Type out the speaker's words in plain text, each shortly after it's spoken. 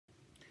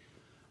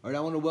All right, I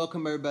want to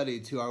welcome everybody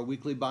to our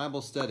weekly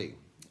Bible study.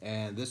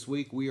 And this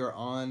week we are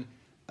on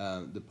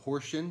the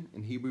portion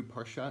in Hebrew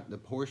Parshat, the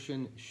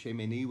portion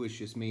Shemini, which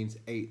just means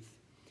eighth.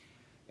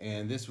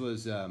 And this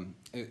was,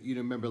 you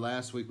remember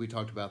last week we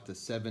talked about the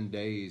 7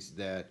 days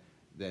that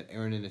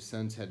Aaron and his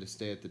sons had to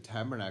stay at the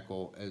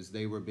tabernacle as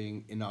they were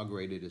being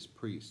inaugurated as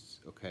priests.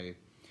 Okay,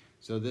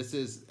 so this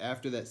is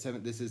after that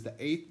seventh. This is the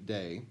 8th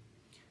day,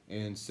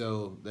 and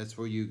so that's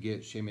where you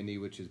get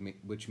Shemini,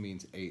 which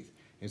means eighth.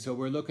 And so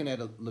we're looking at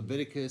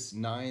Leviticus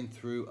 9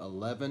 through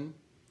 11,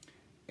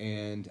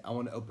 and I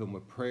want to open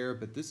with prayer.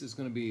 But this is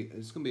going to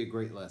be a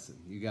great lesson.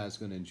 You guys are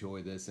going to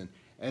enjoy this. And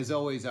as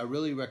always, I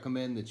really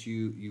recommend that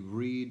you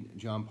read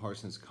John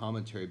Parsons'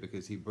 commentary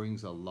because he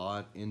brings a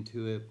lot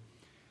into it.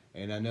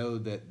 And I know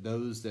that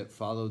those that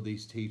follow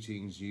these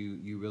teachings,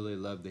 you really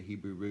love the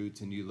Hebrew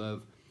roots and you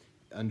love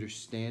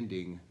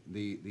understanding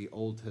the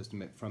Old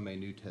Testament from a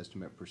New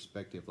Testament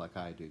perspective like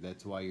I do.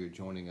 That's why you're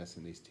joining us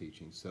in these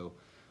teachings. So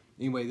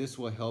anyway, this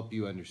will help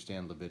you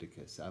understand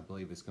Leviticus. I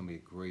believe it's going to be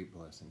a great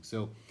blessing.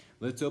 So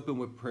let's open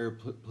with prayer.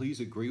 Please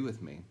agree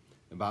with me.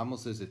 The Bible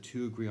says that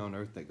two agree on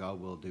earth that God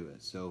will do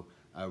it. So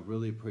I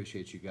really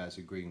appreciate you guys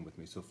agreeing with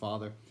me. So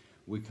Father,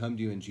 we come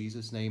to you in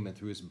Jesus' name and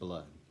through his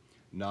blood,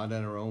 not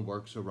in our own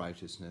works of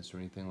righteousness or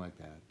anything like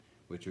that,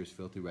 which are his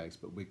filthy rags,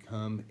 but we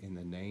come in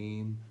the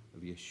name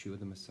of Yeshua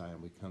the Messiah,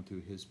 and we come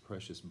through his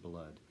precious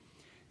blood.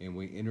 And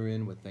we enter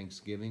in with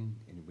thanksgiving,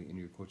 and we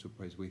enter your courts with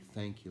praise. We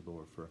thank you,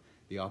 Lord, for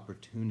the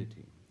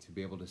opportunity to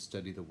be able to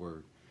study the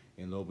Word.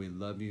 And Lord, we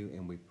love you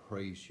and we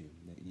praise you,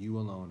 that you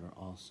alone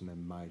are awesome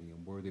and mighty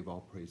and worthy of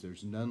all praise.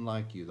 There's none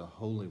like you, the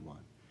Holy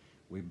One.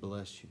 We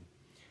bless you.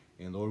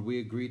 And Lord, we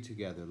agree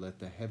together. Let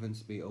the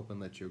heavens be open.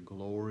 Let your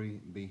glory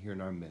be here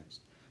in our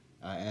midst.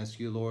 I ask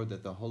you, Lord,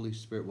 that the Holy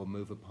Spirit will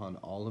move upon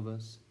all of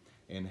us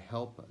and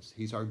help us.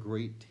 He's our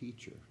great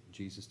teacher.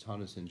 Jesus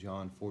taught us in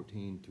John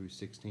 14 through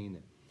 16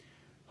 that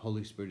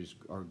Holy Spirit is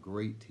our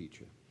great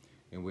teacher.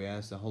 And we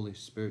ask the Holy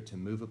Spirit to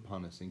move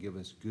upon us and give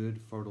us good,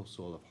 fertile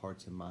soil of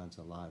hearts and minds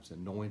and lives,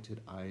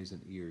 anointed eyes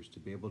and ears to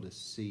be able to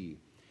see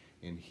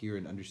and hear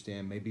and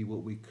understand maybe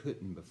what we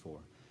couldn't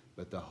before.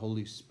 But the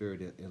Holy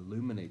Spirit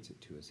illuminates it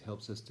to us,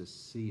 helps us to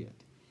see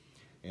it.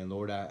 And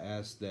Lord, I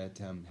ask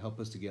that help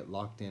us to get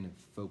locked in and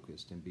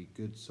focused and be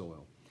good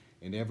soil.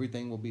 And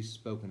everything will be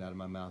spoken out of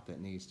my mouth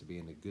that needs to be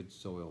in the good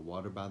soil,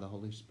 watered by the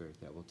Holy Spirit,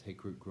 that will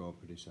take root, grow, and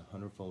produce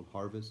 100-fold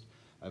harvest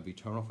of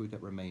eternal fruit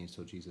that remains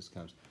till Jesus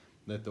comes.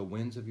 Let the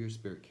winds of your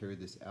Spirit carry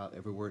this out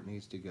everywhere it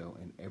needs to go,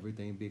 and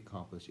everything be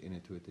accomplished in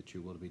and through it that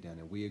your will be done.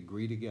 And we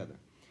agree together.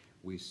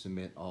 We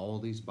submit all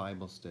these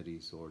Bible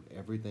studies, Lord,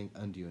 everything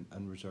unto you in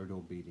unreserved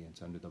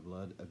obedience under the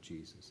blood of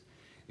Jesus.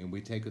 And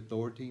we take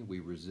authority. We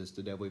resist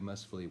the devil. We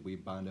must flee. We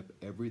bind up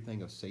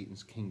everything of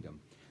Satan's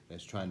kingdom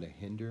that's trying to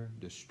hinder,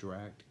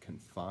 distract,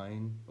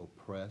 confine,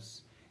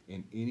 oppress,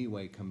 in any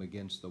way come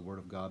against the Word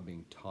of God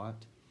being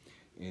taught.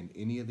 In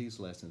any of these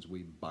lessons,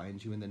 we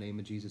bind you in the name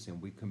of Jesus,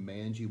 and we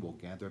command you will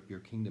gather up your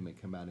kingdom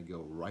and come out and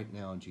go right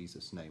now in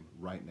Jesus' name,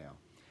 right now.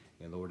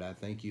 And Lord, I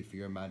thank you for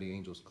your mighty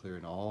angels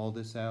clearing all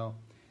this out,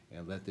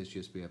 and let this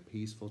just be a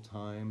peaceful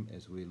time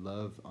as we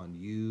love on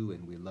you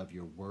and we love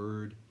your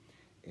word,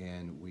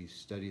 and we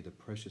study the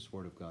precious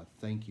word of God.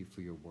 Thank you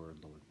for your word,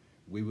 Lord.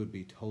 We would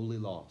be totally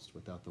lost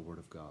without the word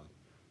of God.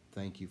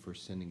 Thank you for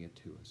sending it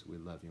to us. We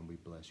love you and we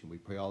bless you. We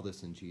pray all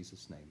this in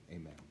Jesus' name.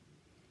 Amen.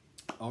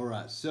 All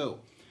right, so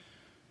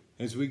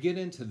as we get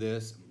into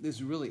this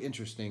is really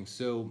interesting.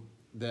 So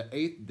the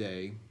 8th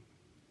day,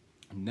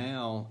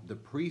 now the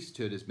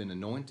priesthood has been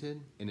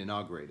anointed and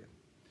inaugurated.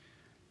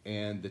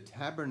 And the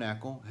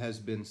tabernacle has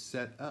been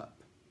set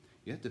up.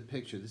 You have to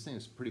picture, this thing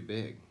is pretty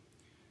big.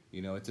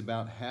 You know, it's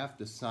about half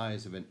the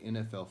size of an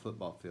NFL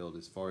football field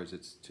as far as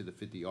it's to the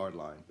 50-yard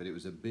line. But it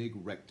was a big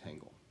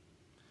rectangle.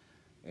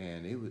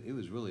 And it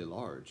was really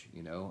large,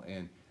 you know.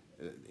 And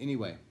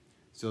anyway,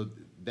 so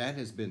that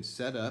has been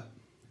set up.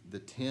 The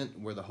tent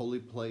where the holy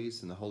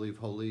place and the Holy of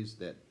Holies,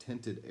 that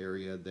tented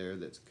area there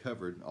that's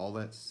covered, all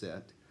that's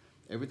set.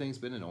 Everything's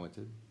been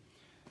anointed.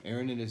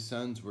 Aaron and his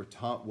sons were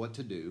taught what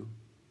to do.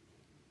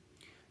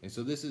 And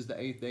so this is the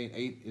 8th day.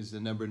 8 is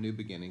the number of new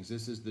beginnings.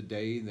 This is the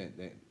day that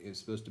is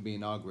supposed to be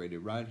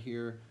inaugurated right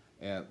here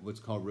at what's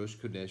called Rosh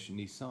Chodesh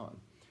Nisan.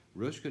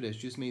 Rosh Chodesh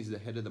just means the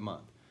head of the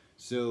month.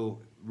 So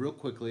real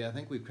quickly, I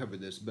think we've covered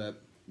this,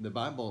 but the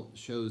Bible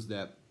shows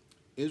that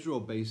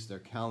Israel based their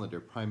calendar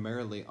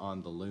primarily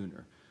on the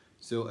lunar.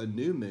 So a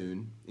new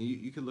moon,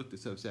 you can look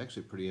this up, it's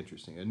actually pretty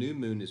interesting. A new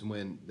moon is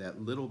when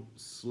that little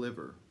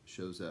sliver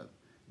shows up.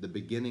 The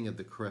beginning of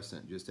the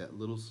crescent, just that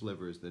little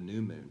sliver is the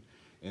new moon.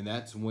 And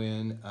that's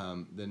when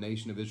the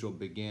nation of Israel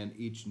began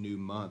each new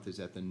month, is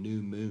at the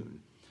new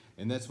moon.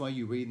 And that's why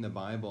you read in the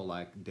Bible,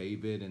 like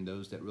David and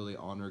those that really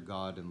honor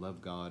God and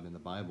love God in the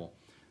Bible,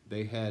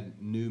 they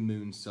had new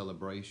moon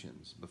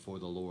celebrations before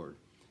the Lord.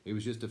 It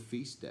was just a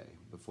feast day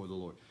before the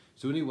Lord.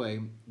 So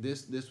anyway,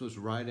 this was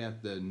right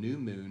at the new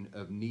moon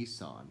of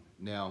Nisan.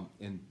 Now,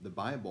 in the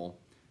Bible,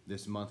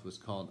 this month was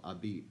called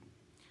Abib.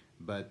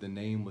 but the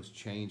name was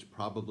changed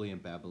probably in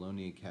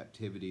Babylonian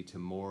captivity to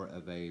more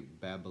of a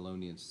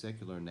Babylonian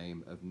secular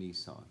name of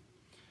Nisan.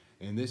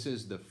 And this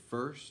is the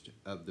first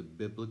of the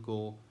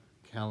biblical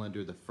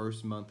calendar, the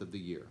first month of the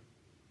year.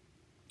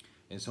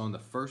 And so on the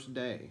first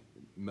day,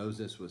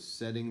 Moses was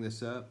setting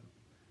this up.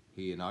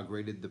 He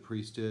inaugurated the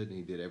priesthood, and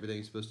he did everything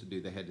he's supposed to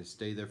do. They had to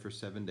stay there for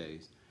 7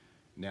 days.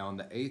 Now on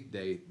the 8th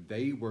day,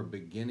 they were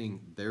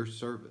beginning their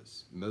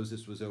service.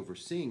 Moses was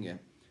overseeing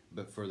it,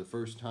 but for the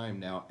first time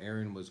now,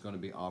 Aaron was going to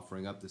be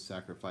offering up the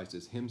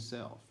sacrifices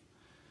himself.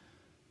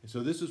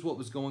 So this is what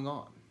was going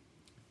on.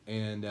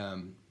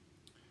 And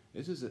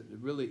this is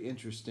really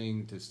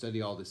interesting to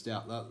study all this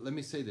out. Let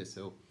me say this.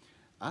 So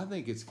I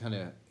think it's kind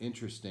of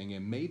interesting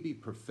and maybe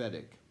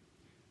prophetic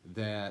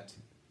that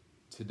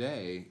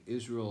today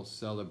Israel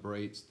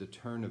celebrates the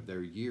turn of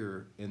their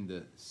year in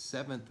the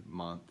 7th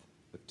month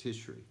of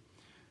Tishri.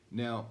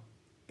 Now,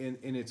 and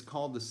it's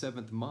called the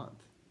 7th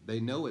month.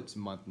 They know it's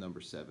month number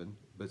 7,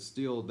 but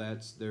still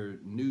that's their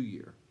new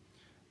year.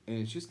 And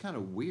it's just kind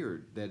of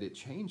weird that it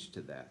changed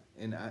to that.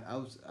 And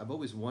I've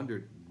always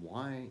wondered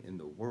why in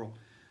the world.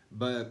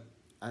 But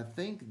I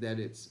think that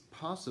it's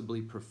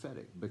possibly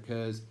prophetic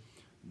because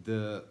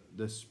the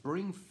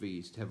spring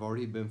feast have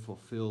already been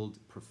fulfilled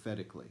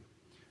prophetically.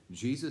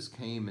 Jesus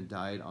came and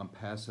died on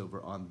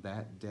Passover on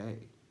that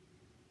day.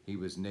 He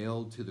was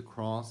nailed to the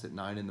cross at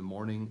 9 in the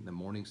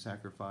morning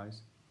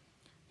sacrifice.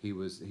 He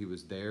was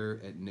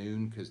there at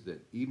noon because the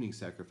evening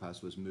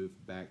sacrifice was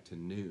moved back to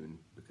noon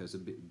because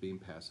of being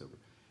Passover.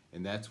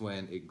 And that's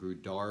when it grew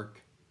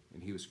dark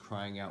and he was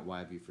crying out, "Why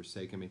have you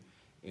forsaken me?"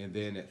 And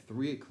then at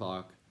 3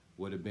 o'clock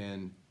would have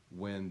been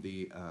when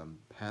the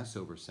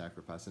Passover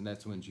sacrifice, and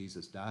that's when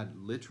Jesus died,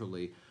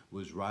 literally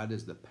was right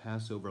as the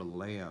Passover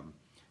lamb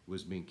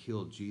was being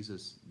killed.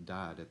 Jesus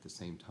died at the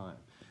same time.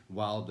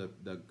 While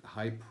the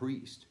high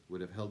priest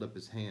would have held up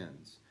his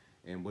hands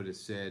and would have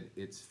said,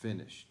 "It's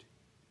finished,"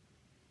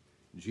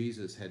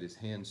 Jesus had his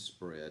hands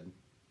spread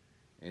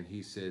and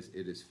he says,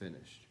 "It is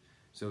finished."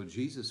 So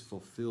Jesus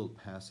fulfilled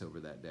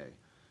Passover that day.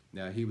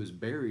 Now he was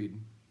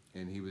buried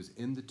and he was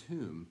in the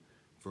tomb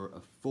for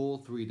a full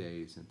 3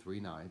 days and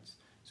 3 nights.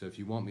 So if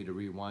you want me to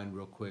rewind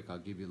real quick, I'll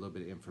give you a little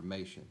bit of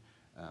information.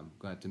 I'm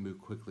going to have to move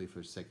quickly for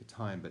the sake of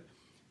time,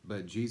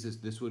 but Jesus,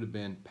 this would have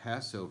been,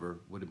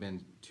 Passover would have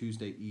been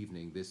Tuesday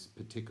evening this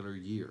particular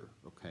year,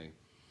 okay?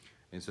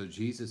 And so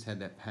Jesus had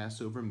that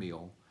Passover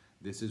meal.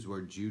 This is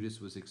where Judas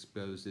was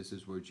exposed. This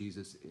is where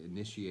Jesus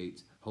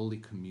initiates Holy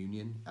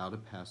Communion out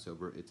of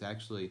Passover. It's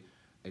actually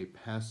a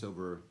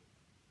Passover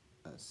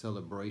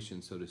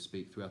celebration, so to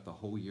speak, throughout the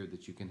whole year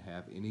that you can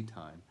have any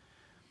time.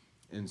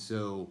 And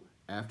so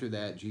after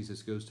that,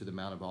 Jesus goes to the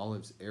Mount of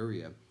Olives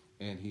area,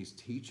 and he's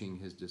teaching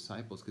his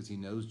disciples because he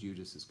knows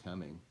Judas is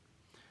coming.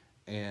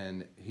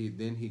 And he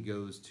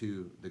goes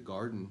to the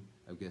Garden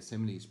of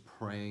Gethsemane. He's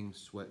praying,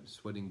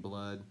 sweating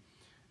blood.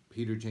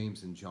 Peter,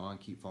 James, and John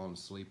keep falling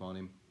asleep on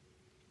him.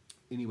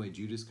 Anyway,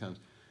 Judas comes.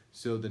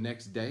 So the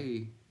next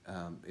day,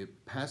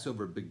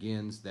 Passover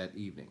begins that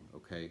evening,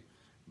 okay?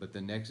 But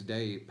the next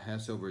day,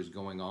 Passover is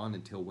going on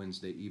until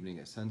Wednesday evening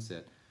at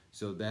sunset.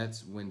 So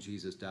that's when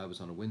Jesus died,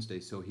 was on a Wednesday.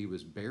 So he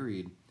was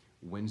buried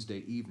Wednesday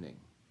evening.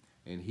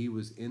 And he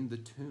was in the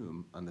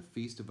tomb on the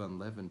Feast of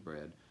Unleavened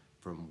Bread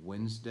from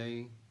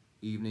Wednesday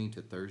evening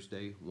to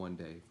Thursday, 1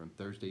 day. From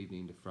Thursday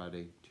evening to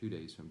Friday, 2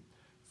 days. From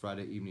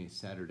Friday evening to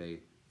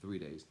Saturday, 3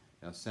 days.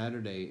 Now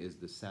Saturday is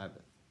the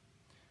Sabbath.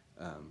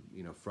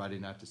 Friday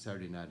night to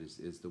Saturday night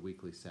is the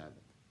weekly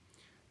Sabbath.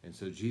 And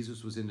so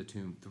Jesus was in the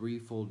tomb 3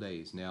 full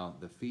days. Now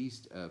the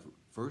Feast of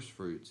First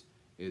Fruits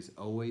is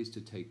always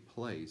to take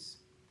place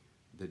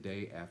the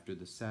day after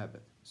the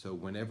Sabbath. So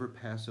whenever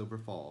Passover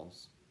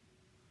falls,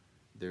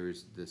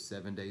 there's the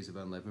 7 days of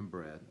unleavened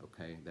bread,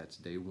 okay? That's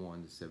day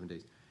 1, the 7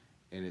 days.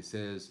 And it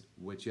says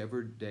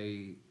whichever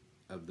day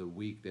of the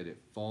week that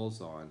it falls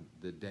on,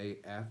 the day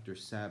after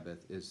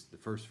Sabbath is the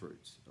first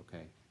fruits,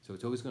 okay? So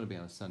it's always going to be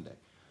on a Sunday.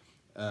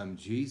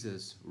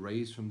 Jesus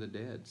raised from the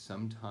dead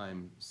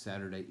sometime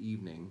Saturday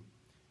evening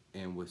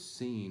and was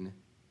seen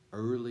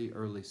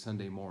early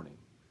Sunday morning,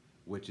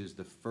 which is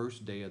the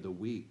first day of the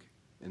week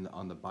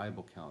on the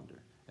Bible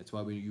calendar. That's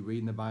why when you read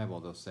in the Bible,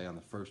 they'll say on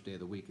the first day of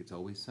the week, it's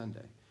always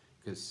Sunday,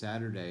 because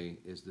Saturday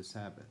is the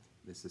Sabbath.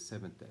 It's the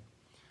 7th day.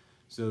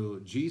 So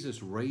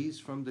Jesus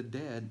raised from the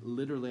dead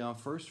literally on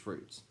first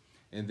fruits.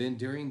 And then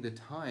during the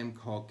time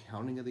called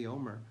Counting of the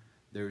Omer,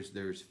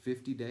 there's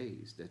 50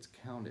 days that's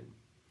counted.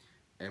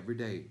 Every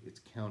day it's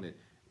counted.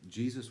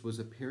 Jesus was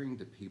appearing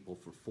to people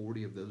for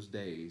 40 of those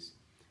days,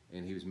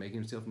 and he was making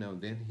himself known.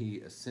 Then he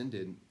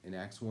ascended, in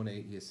Acts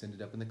 1:8, he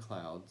ascended up in the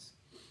clouds,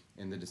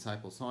 and the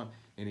disciples saw him.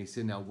 And he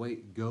said, "Now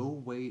go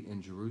wait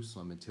in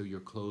Jerusalem until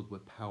you're clothed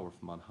with power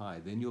from on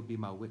high. Then you'll be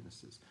my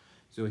witnesses."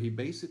 So he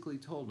basically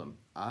told them,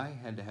 I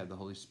had to have the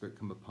Holy Spirit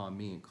come upon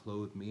me and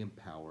clothe me in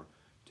power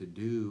to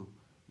do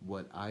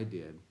what I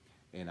did.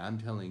 And I'm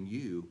telling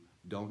you,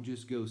 don't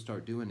just go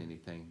start doing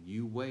anything.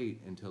 You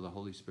wait until the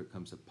Holy Spirit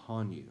comes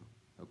upon you,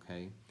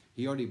 okay?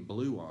 He already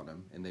blew on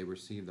them, and they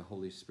received the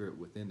Holy Spirit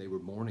within. They were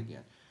born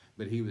again.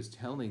 But he was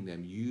telling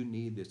them, you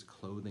need this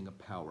clothing of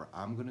power.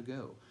 I'm going to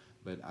go,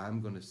 but I'm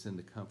going to send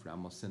the comfort. I'm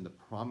going to send the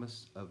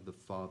promise of the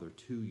Father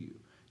to you.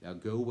 Now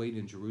go wait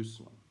in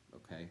Jerusalem,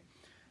 okay?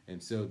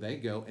 And so they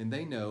go, and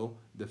they know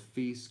the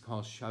feast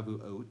called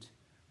Shavuot,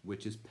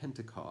 which is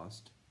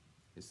Pentecost.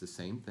 It's the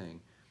same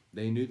thing.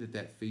 They knew that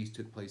that feast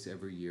took place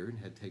every year and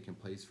had taken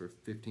place for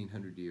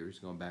 1,500 years,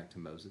 going back to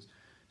Moses.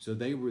 So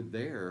they were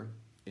there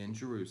in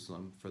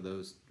Jerusalem for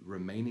those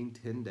remaining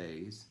 10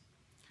 days,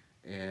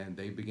 and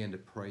they began to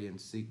pray and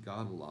seek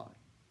God a lot.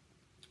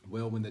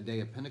 Well, when the day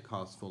of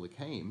Pentecost fully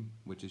came,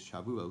 which is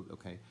Shavuot,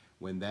 okay,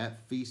 when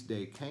that feast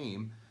day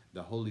came,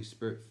 the Holy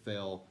Spirit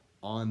fell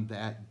on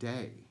that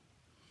day.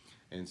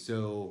 And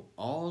so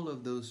all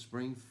of those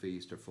spring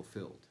feasts are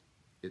fulfilled.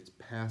 It's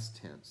past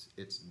tense.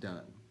 It's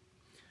done.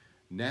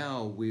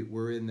 Now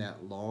we're in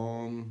that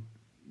long,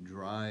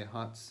 dry,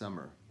 hot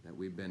summer that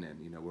we've been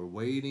in. You know, we're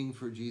waiting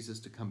for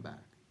Jesus to come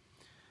back.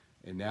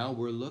 And now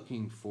we're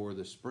looking for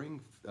the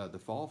the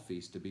fall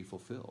feast to be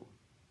fulfilled.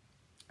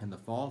 And the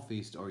fall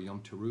feast, or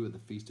Yom Teruah, the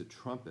Feast of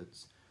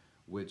Trumpets,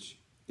 which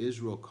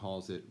Israel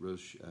calls it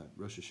Rosh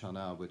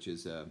Hashanah, which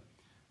is the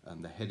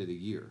head of the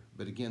year.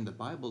 But again, the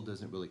Bible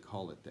doesn't really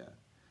call it that.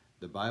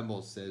 The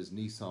Bible says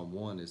Nisan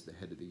 1 is the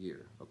head of the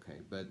year, okay?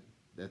 But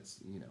that's,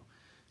 you know.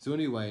 So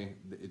anyway,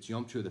 it's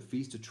Yom Teruah, the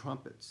Feast of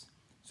Trumpets.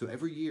 So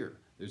every year,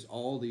 there's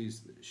all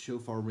these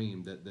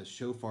shofarim, the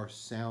shofar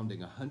sounding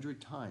 100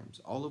 times.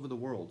 All over the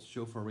world,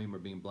 shofarim are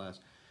being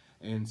blasted.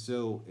 And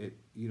so,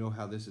 you know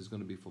how this is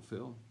going to be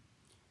fulfilled?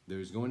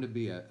 There's going to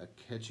be a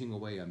catching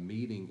away, a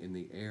meeting in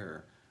the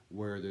air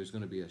where there's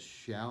going to be a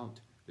shout.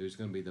 There's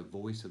going to be the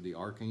voice of the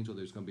archangel.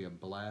 There's going to be a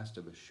blast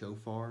of a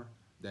shofar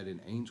that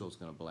an angel is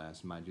going to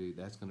blast. Mind you,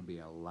 that's going to be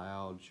a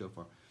loud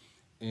shofar.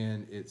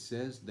 And it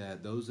says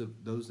that those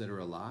that are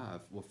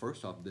alive, well,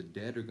 first off, the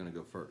dead are going to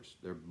go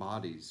first. Their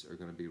bodies are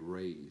going to be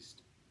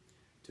raised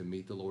to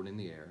meet the Lord in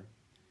the air.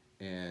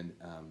 And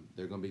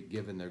they're going to be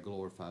given their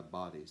glorified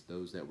bodies,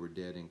 those that were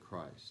dead in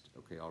Christ,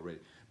 okay, already.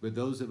 But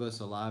those of us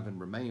alive and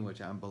remain,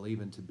 which I'm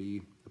believing to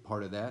be a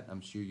part of that,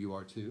 I'm sure you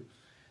are too.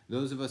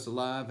 Those of us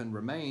alive and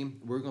remain,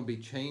 we're going to be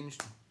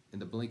changed in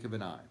the blink of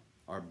an eye.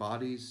 Our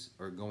bodies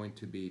are going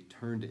to be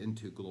turned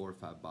into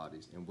glorified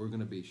bodies, and we're going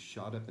to be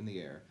shot up in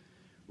the air.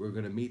 We're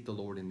going to meet the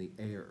Lord in the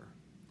air.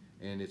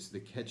 And it's the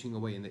catching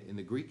away. In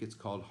the Greek, it's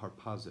called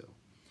harpazo.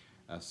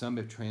 Some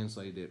have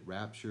translated it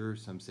rapture.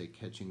 Some say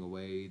catching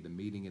away, the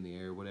meeting in the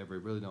air, whatever.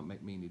 It really don't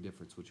make me any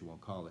difference what you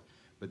want to call it.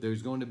 But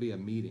there's going to be a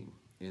meeting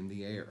in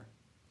the air.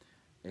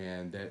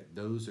 And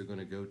those are going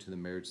to go to the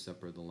marriage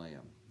supper of the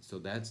Lamb. So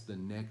that's the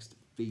next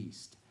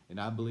feast. And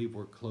I believe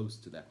we're close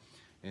to that.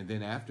 And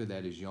then after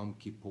that is Yom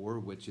Kippur,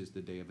 which is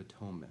the Day of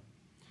Atonement.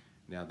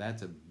 Now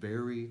that's a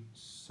very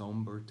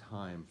somber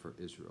time for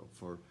Israel,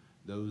 for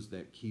those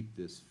that keep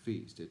this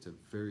feast. It's a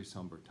very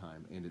somber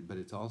time, but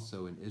it's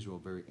also in Israel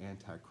very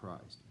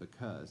anti-Christ,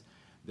 because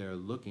they're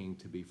looking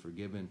to be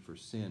forgiven for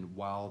sin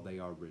while they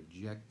are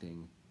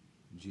rejecting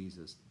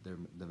Jesus,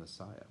 the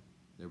Messiah.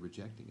 They're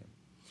rejecting him.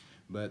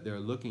 But they're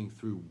looking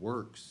through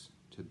works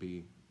to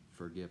be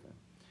forgiven.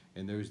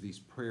 And there's these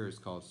prayers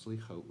called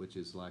slichot, which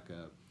is like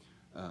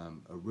a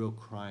real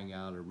crying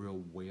out, a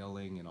real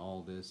wailing and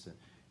all this.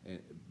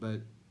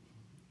 But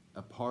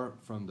apart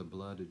from the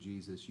blood of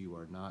Jesus, you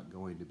are not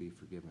going to be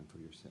forgiven for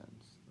your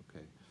sins,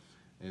 okay?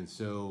 And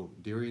so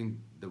during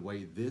the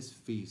way this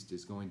feast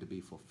is going to be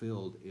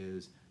fulfilled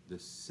is the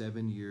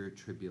 7-year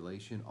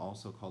tribulation,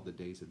 also called the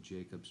days of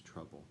Jacob's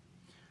trouble.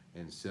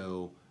 And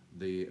so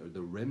the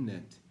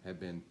remnant have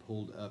been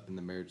pulled up in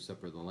the marriage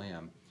supper of the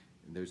Lamb.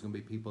 And there's going to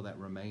be people that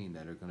remain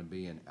that are going to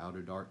be in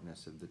outer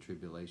darkness of the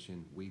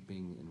tribulation,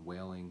 weeping and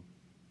wailing.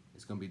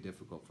 It's going to be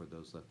difficult for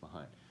those left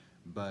behind.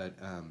 But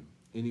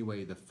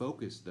anyway, the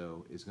focus,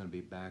 though, is going to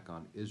be back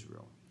on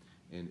Israel.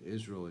 And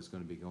Israel is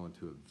going to be going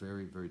through a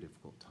very, very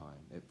difficult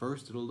time. At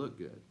first, it'll look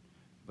good,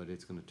 but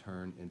it's going to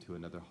turn into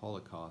another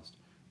Holocaust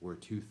where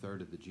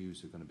 2/3 of the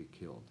Jews are going to be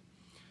killed.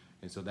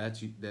 And so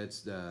that's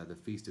the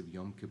Feast of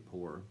Yom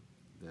Kippur,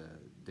 the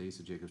Days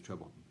of Jacob's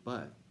Trouble.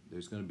 But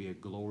there's going to be a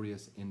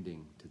glorious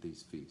ending to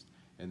these feasts,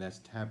 and that's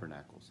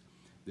Tabernacles.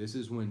 This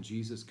is when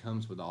Jesus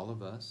comes with all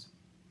of us,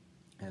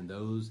 and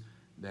those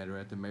that are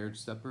at the marriage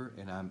supper,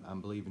 and I'm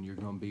believing you're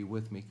going to be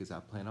with me because I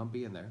plan on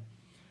being there.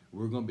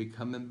 We're going to be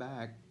coming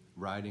back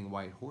riding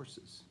white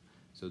horses.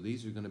 So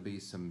these are going to be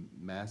some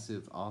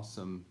massive,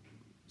 awesome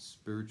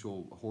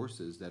spiritual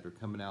horses that are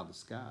coming out of the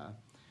sky.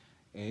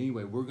 And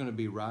anyway, we're going to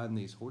be riding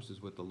these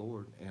horses with the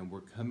Lord, and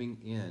we're coming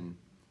in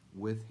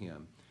with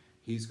him.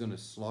 He's going to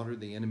slaughter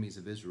the enemies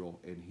of Israel,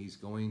 and he's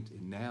going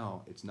to,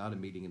 now it's not a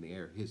meeting in the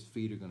air. His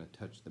feet are going to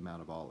touch the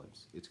Mount of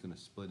Olives. It's going to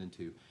split in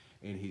two.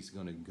 And he's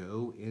going to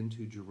go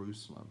into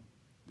Jerusalem,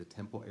 the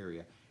temple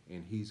area,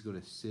 and he's going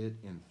to sit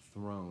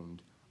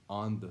enthroned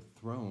on the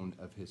throne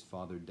of his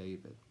father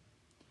David.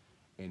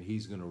 And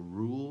he's going to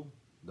rule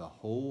the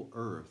whole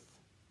earth,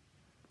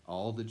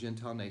 all the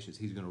Gentile nations.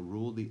 He's going to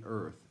rule the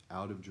earth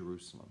out of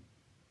Jerusalem.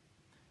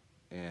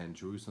 And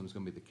Jerusalem's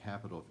going to be the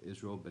capital of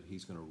Israel, but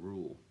he's going to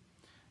rule.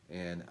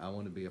 And I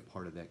want to be a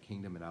part of that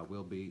kingdom, and I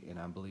will be, and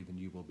I'm believing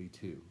you will be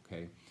too,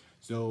 okay?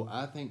 So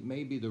I think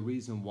maybe the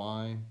reason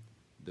why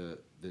the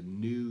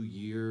new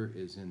year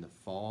is in the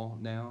fall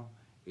now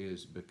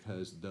is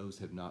because those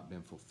have not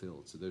been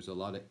fulfilled. So there's a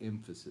lot of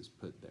emphasis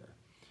put there.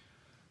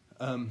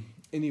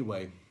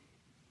 Anyway,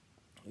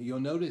 you'll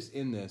notice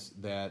in this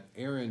that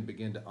Aaron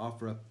began to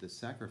offer up the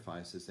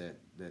sacrifices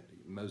that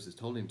Moses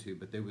told him to,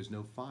 but there was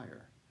no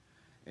fire.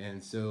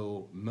 And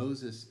so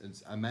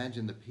Moses, I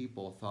imagine the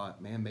people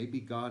thought, man, maybe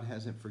God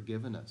hasn't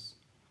forgiven us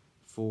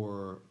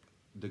for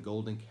the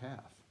golden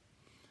calf.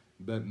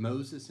 But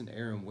Moses and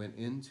Aaron went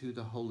into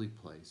the holy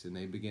place and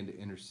they began to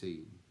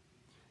intercede.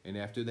 And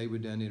after they were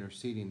done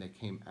interceding, they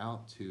came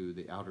out to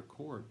the outer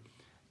court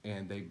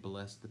and they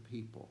blessed the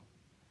people.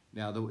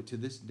 Now, to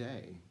this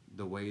day,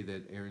 the way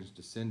that Aaron's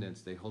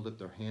descendants, they hold up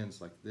their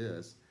hands like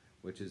this,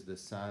 which is the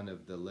sign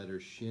of the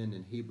letter Shin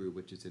in Hebrew,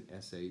 which is an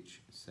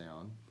SH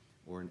sound,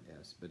 or an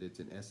S, but it's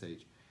an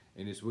SH.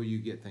 And it's where you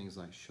get things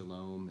like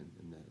Shalom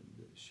and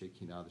the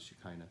Shekinah, the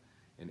Shekinah,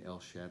 and El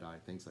Shaddai,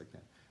 things like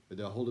that. But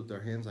they'll hold up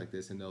their hands like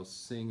this and they'll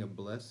sing a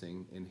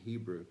blessing in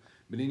Hebrew.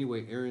 But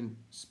anyway, Aaron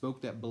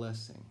spoke that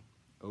blessing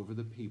over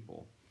the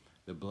people,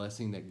 the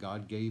blessing that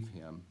God gave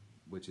him,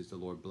 which is the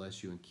Lord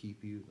bless you and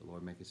keep you. The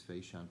Lord make his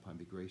face shine upon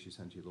you, be gracious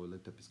unto you. The Lord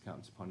lift up his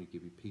countenance upon you,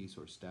 give you peace,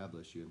 or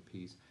establish you in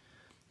peace.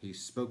 He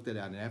spoke that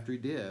out. And after he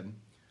did,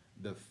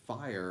 the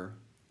fire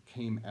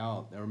came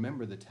out. Now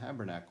remember, the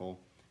tabernacle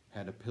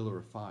had a pillar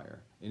of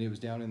fire, and it was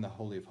down in the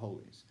Holy of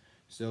Holies.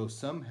 So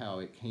somehow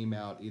it came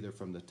out either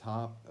from the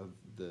top of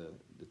the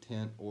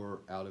tent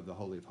or out of the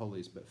Holy of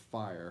Holies, but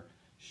fire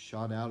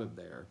shot out of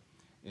there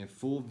in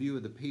full view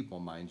of the people,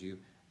 mind you,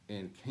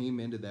 and came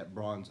into that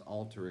bronze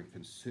altar and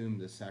consumed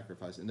the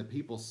sacrifice. And the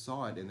people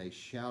saw it and they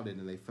shouted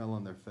and they fell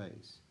on their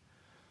face.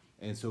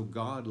 And so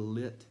God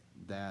lit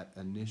that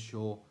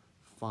initial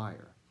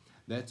fire.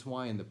 That's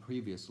why in the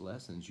previous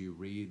lessons you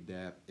read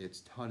that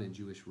it's taught in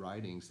Jewish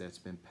writings that's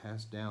been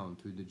passed down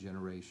through the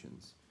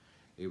generations.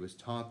 It was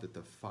taught that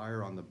the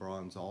fire on the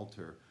bronze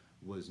altar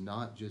was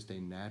not just a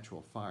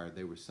natural fire.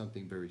 There was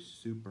something very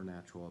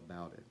supernatural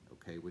about it,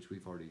 okay, which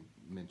we've already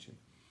mentioned.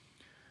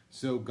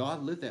 So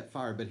God lit that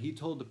fire, but he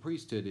told the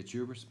priesthood, it's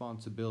your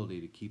responsibility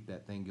to keep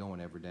that thing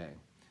going every day.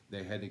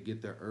 They had to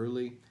get there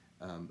early.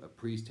 A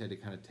priest had to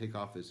kind of take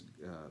off his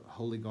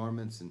holy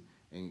garments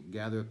and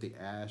gather up the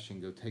ash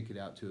and go take it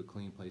out to a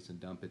clean place and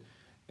dump it.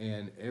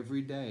 And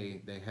every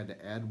day they had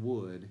to add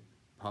wood,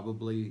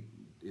 probably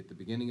at the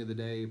beginning of the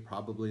day,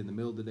 probably in the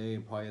middle of the day,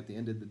 and probably at the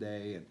end of the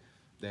day. And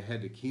they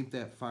had to keep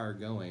that fire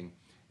going.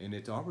 And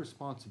it's our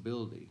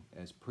responsibility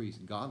as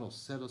priests. God will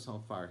set us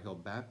on fire. He'll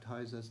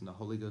baptize us in the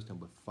Holy Ghost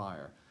and with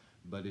fire.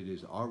 But it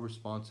is our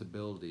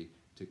responsibility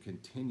to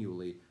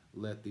continually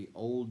let the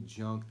old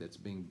junk that's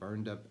being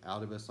burned up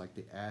out of us like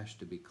the ash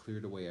to be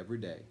cleared away every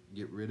day.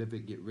 Get rid of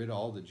it. Get rid of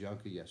all the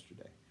junk of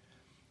yesterday.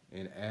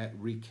 And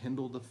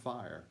rekindle the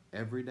fire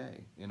every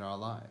day in our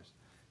lives.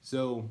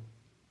 So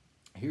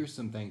here's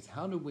some things.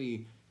 How do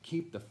we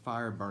keep the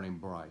fire burning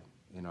bright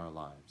in our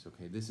lives?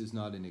 Okay, this is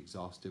not an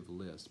exhaustive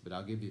list, but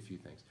I'll give you a few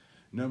things.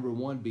 Number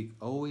one, be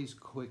always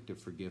quick to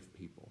forgive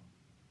people.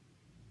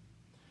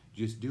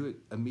 Just do it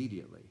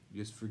immediately.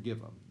 Just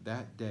forgive them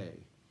that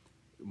day.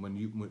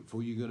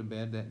 Before you go to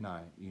bed that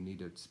night, you need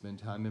to spend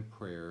time in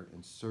prayer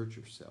and search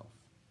yourself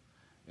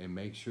and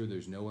make sure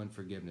there's no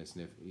unforgiveness.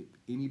 And if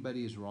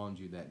anybody has wronged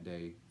you that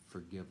day,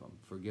 forgive them.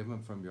 Forgive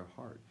them from your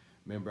heart.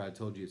 Remember, I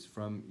told you it's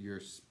from your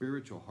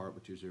spiritual heart,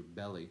 which is your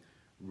belly.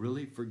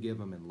 Really forgive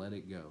them and let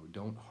it go.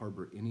 Don't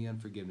harbor any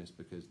unforgiveness,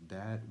 because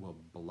that will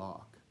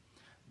block.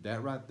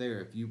 That right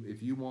there,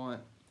 if you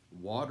want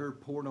water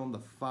poured on the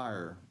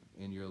fire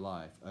in your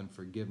life,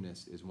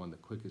 unforgiveness is one of the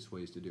quickest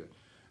ways to do it.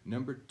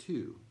 Number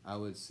two, I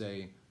would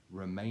say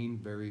remain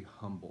very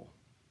humble.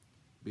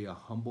 Be a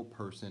humble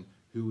person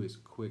who is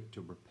quick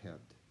to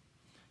repent.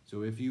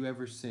 So if you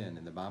ever sin,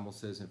 and the Bible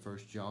says in 1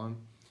 John,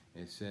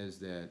 it says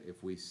that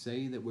if we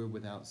say that we're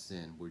without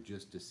sin, we're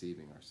just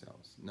deceiving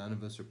ourselves. None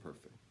of us are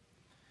perfect.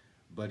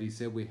 But he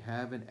said we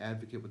have an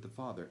advocate with the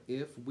Father.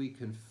 If we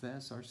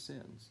confess our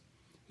sins,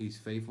 he's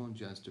faithful and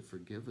just to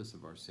forgive us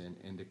of our sin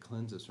and to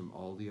cleanse us from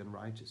all the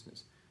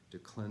unrighteousness, to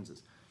cleanse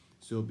us.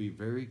 So be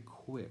very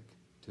quick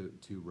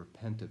to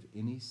repent of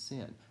any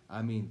sin.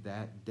 I mean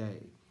that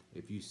day.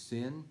 If you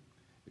sin,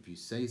 if you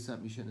say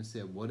something you shouldn't have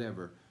said,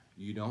 whatever,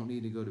 you don't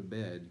need to go to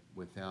bed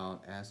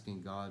without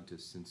asking God to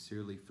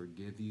sincerely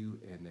forgive you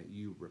and that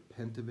you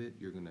repent of it.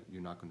 You're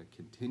not going to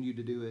continue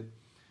to do it.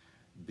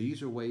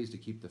 These are ways to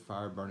keep the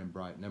fire burning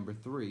bright. Number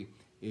three,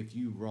 if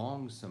you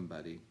wrong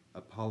somebody,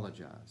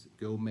 apologize.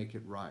 Go make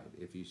it right.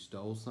 If you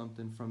stole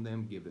something from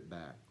them, give it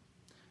back.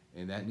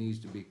 And that needs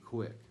to be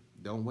quick.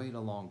 Don't wait a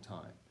long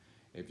time.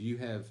 If you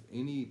have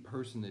any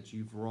person that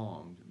you've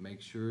wronged, make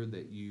sure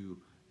that you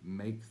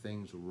make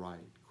things right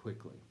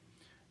quickly.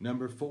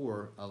 Number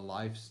four, a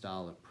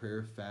lifestyle of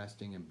prayer,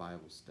 fasting, and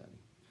Bible study.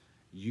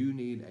 You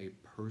need a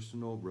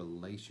personal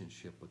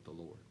relationship with the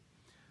Lord.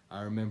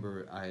 I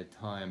remember I had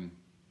time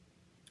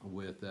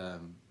with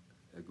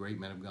a great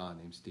man of God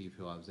named Steve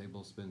Hill. I was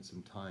able to spend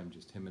some time,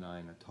 just him and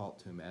I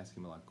talked to him, asked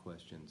him a lot of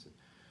questions.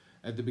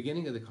 At the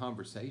beginning of the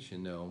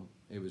conversation, though,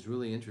 it was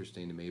really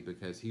interesting to me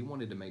because he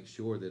wanted to make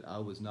sure that I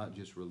was not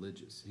just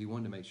religious. He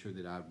wanted to make sure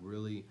that I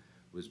really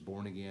was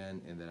born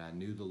again and that I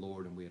knew the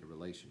Lord and we had a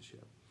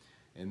relationship.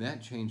 And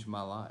that changed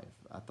my life.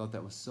 I thought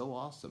that was so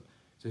awesome.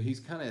 So he's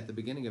kind of, at the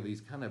beginning of it,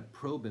 he's kind of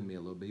probing me a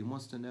little bit. He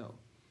wants to know.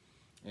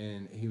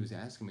 And he was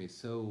asking me,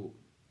 so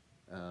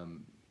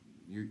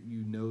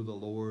you know the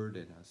Lord?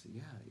 And I said,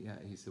 yeah.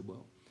 He said,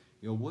 well,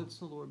 what's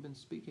the Lord been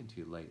speaking to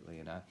you lately?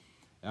 And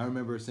I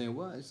remember saying,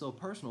 well, it's a little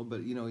personal,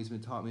 but, he's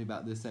been talking to me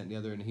about this, that, and the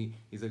other. And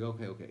he's like,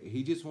 okay.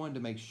 He just wanted to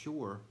make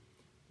sure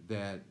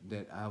that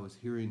I was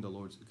hearing the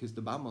Lord's, because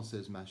the Bible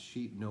says, my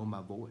sheep know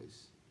my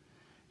voice.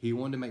 He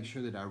wanted to make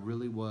sure that I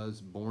really was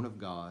born of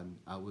God.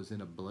 I was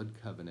in a blood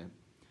covenant,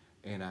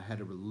 and I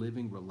had a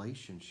living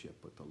relationship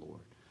with the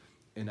Lord,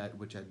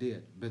 which I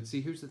did. But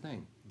see, here's the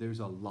thing. There's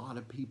a lot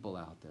of people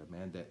out there,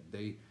 man, that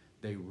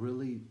they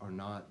really are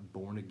not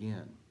born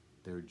again.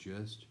 They're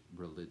just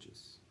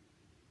religious.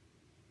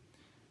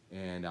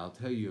 And I'll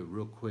tell you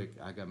real quick,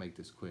 I got to make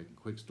this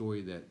quick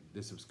story, that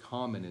this was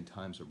common in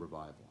times of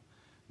revival.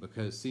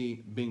 Because,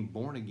 see, being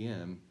born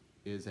again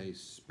is a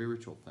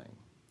spiritual thing.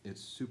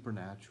 It's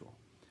supernatural.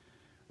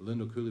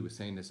 Lyndall Cooley was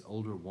saying this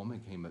older woman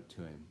came up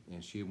to him,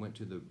 and she went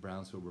to the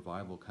Brownsville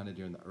revival kind of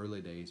during the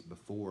early days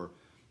before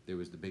there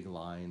was the big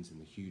lines and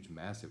the huge,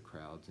 massive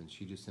crowds, and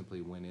she just simply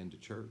went into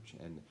church.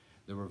 And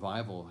the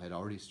revival had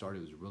already started.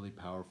 It was really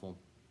powerful.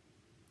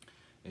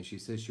 And she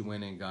said she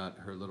went and got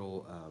her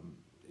little,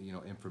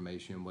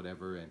 information,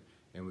 whatever,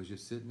 and was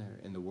just sitting there,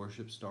 and the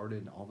worship started,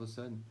 and all of a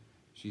sudden,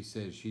 she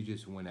said she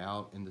just went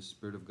out in the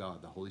Spirit of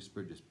God. The Holy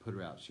Spirit just put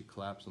her out. She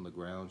collapsed on the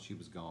ground. She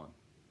was gone.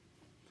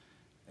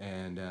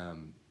 And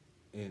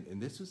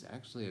this was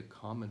actually a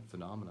common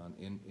phenomenon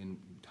in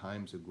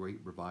times of great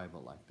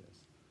revival like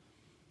this.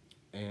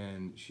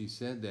 And she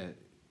said that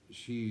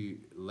she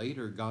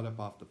later got up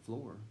off the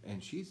floor,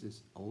 and she's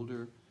this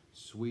older,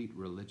 sweet,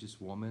 religious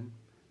woman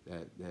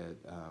that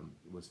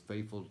was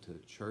faithful to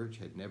church,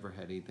 had never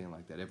had anything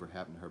like that ever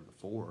happen to her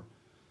before.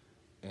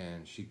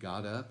 And she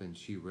got up and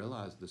she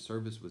realized the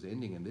service was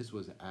ending, and this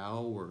was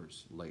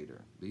hours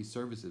later. These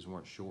services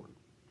weren't short.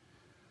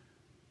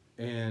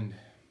 And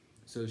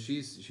so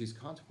she's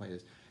contemplating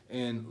this.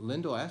 And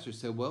Lyndall asked her,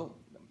 said, well,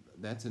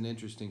 that's an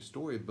interesting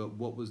story, but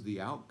what was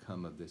the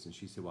outcome of this? And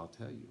she said, well,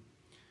 I'll tell you.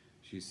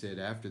 She said,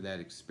 after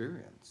that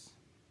experience,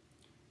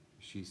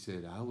 she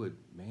said, I would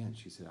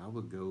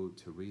go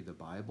to read the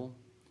Bible,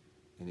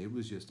 and it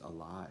was just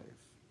alive.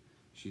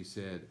 She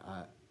said,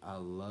 I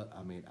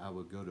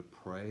would go to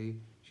pray.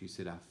 She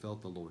said, I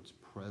felt the Lord's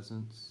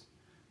presence.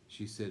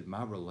 She said,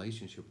 my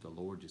relationship with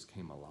the Lord just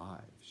came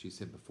alive. She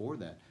said, before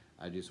that,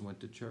 I just went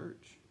to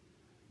church.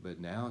 But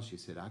now, she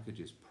said, I could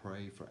just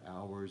pray for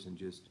hours and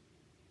just...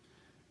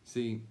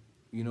 See,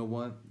 you know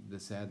what? The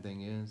sad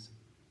thing is,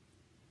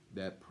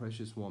 that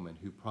precious woman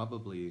who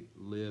probably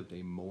lived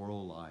a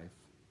moral life,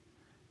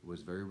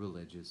 was very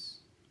religious,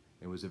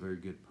 and was a very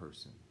good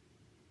person.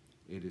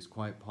 It is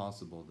quite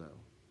possible,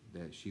 though,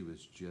 that she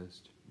was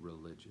just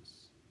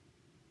religious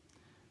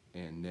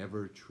and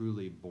never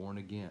truly born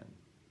again.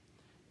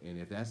 And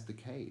if that's the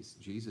case,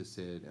 Jesus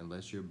said,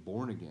 unless you're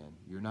born again,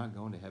 you're not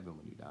going to heaven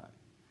when you die.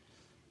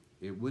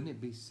 Wouldn't it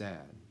be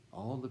sad,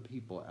 all the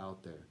people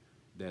out there,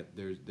 that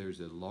there's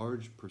a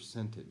large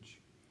percentage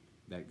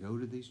that go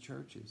to these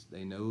churches.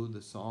 They know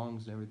the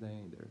songs and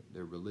everything.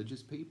 They're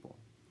religious people,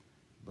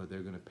 but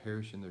they're going to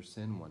perish in their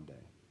sin one day.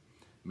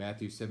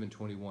 Matthew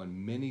 7:21,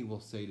 many will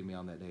say to me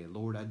on that day,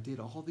 Lord, I did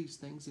all these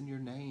things in your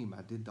name.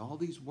 I did all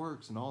these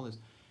works and all this.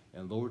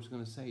 And the Lord's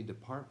going to say,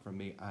 depart from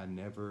me, I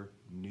never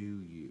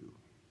knew you.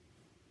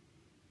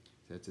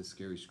 That's a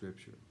scary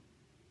scripture.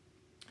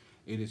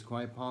 It is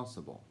quite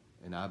possible,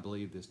 and I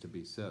believe this to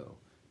be so,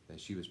 that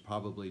she was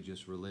probably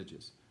just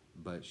religious,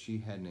 but she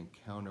had an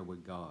encounter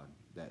with God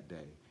that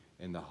day,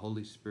 and the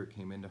Holy Spirit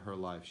came into her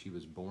life. She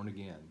was born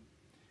again,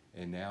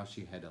 and now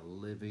she had a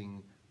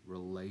living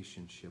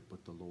relationship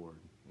with the Lord,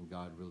 and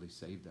God really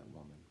saved that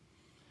woman.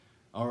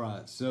 All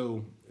right,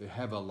 so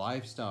have a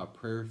lifestyle of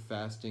prayer,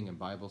 fasting, and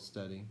Bible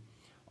study.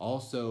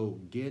 Also,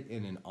 get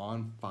in an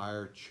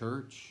on-fire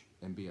church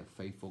and be a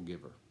faithful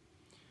giver.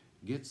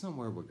 Get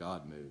somewhere where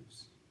God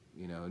moves.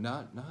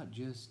 Not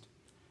just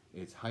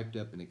it's hyped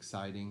up and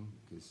exciting,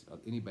 because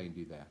anybody can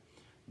do that.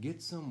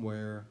 Get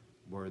somewhere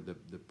where the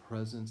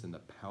presence and the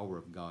power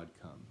of God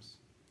comes.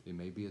 It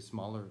may be a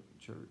smaller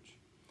church,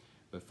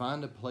 but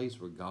find a place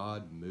where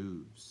God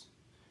moves,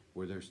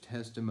 where there's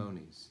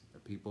testimonies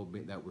of people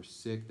that were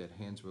sick, that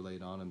hands were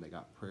laid on them, they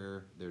got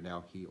prayer, they're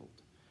now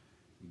healed.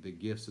 The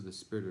gifts of the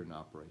Spirit are in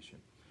operation.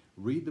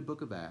 Read the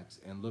book of Acts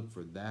and look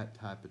for that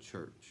type of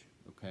church,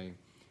 okay?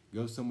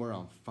 Go somewhere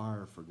on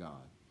fire for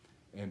God.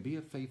 And be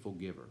a faithful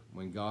giver.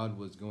 When God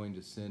was going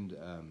to send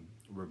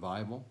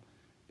revival,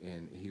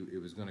 and it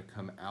was going to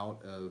come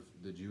out of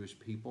the Jewish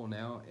people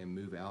now and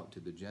move out to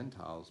the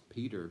Gentiles,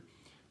 Peter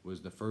was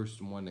the first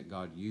one that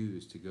God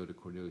used to go to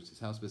Cornelius'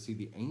 house. But see,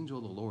 the angel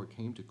of the Lord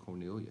came to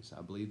Cornelius.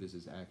 I believe this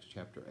is Acts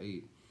chapter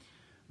 8.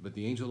 But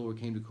the angel of the Lord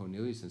came to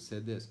Cornelius and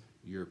said this,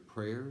 your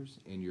prayers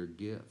and your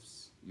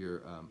gifts,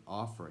 your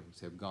offerings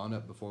have gone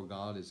up before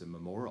God as a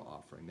memorial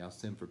offering. Now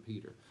send for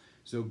Peter.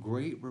 So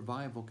great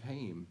revival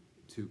came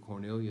to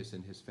Cornelius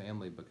and his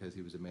family because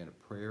he was a man of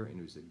prayer and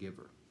he was a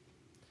giver.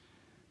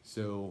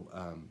 So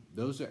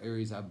those are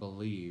areas I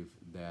believe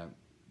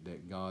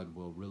that God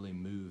will really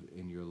move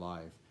in your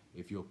life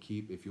if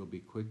you'll be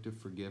quick to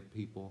forgive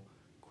people,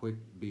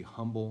 be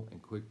humble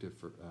and quick to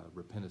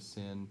repent of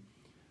sin.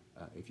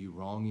 If you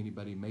wrong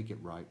anybody, make it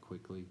right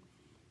quickly.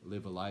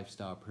 Live a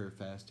lifestyle of prayer,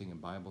 fasting,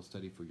 and Bible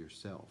study for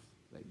yourself.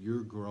 That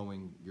you're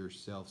growing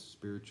yourself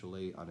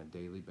spiritually on a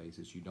daily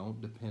basis. You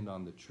don't depend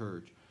on the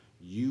church.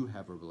 You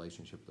have a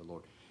relationship with the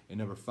Lord. And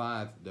number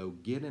 5, though,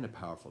 get in a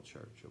powerful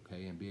church,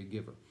 okay, and be a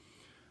giver.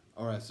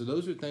 All right, so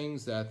those are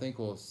things that I think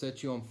will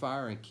set you on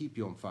fire and keep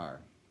you on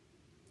fire.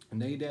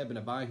 Nadab and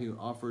Abihu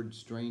offered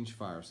strange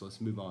fire. So let's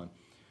move on.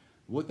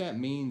 What that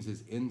means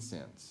is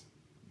incense.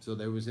 So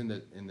there was in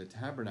the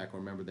tabernacle,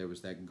 remember, there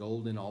was that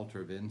golden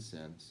altar of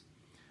incense.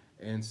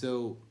 And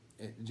so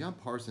John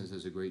Parsons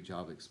does a great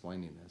job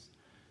explaining this.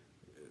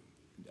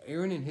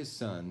 Aaron and his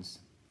sons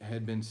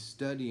had been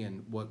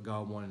studying what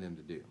God wanted them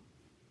to do.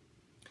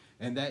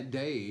 And that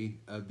day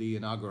of the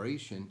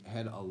inauguration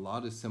had a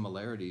lot of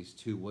similarities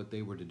to what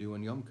they were to do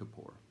on Yom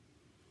Kippur.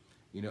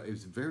 You know, it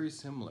was very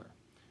similar.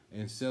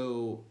 And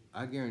so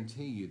I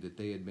guarantee you that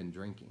they had been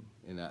drinking.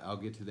 And I'll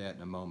get to that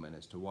in a moment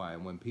as to why.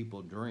 And when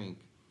people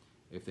drink,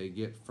 if they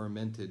get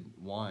fermented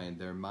wine,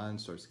 their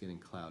mind starts getting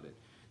clouded.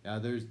 Now,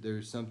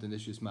 there's something, this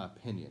is just my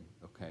opinion,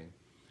 okay?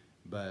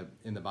 But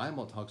in the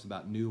Bible, it talks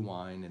about new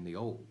wine and the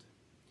old.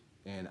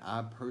 And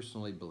I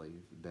personally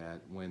believe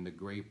that when the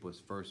grape was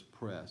first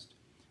pressed,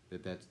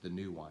 that's the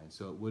new wine.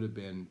 So it would have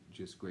been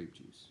just grape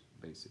juice,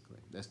 basically.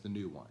 That's the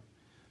new wine.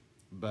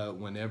 But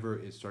whenever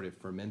it started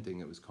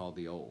fermenting, it was called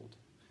the old.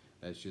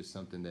 That's just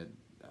something that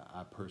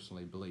I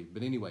personally believe.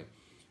 But anyway,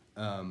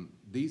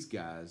 these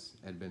guys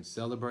had been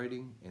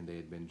celebrating and they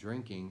had been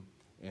drinking,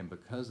 and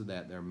because of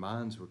that, their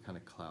minds were kind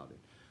of clouded.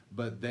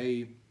 But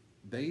they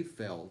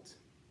felt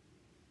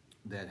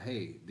that,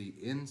 hey, the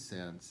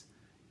incense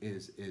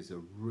is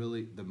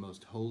the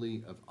most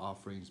holy of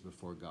offerings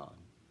before God.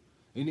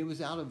 And it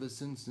was out of a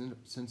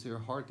sincere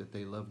heart that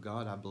they loved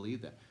God. I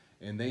believe that.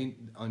 And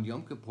on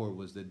Yom Kippur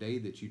was the day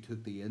that you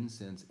took the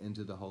incense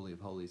into the Holy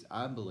of Holies.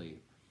 I believe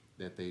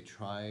that they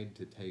tried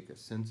to take a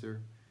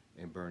censer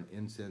and burn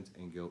incense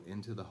and go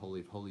into the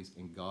Holy of Holies,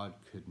 and God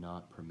could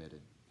not permit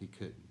it. He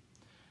couldn't.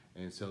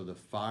 And so the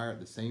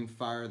same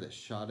fire that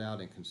shot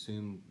out and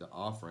consumed the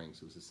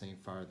offerings was the same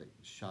fire that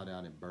shot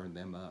out and burned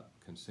them up,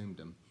 consumed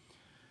them.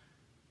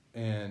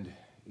 And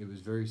it was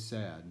very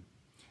sad.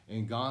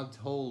 And God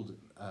told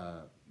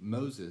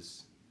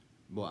Moses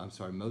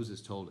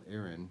told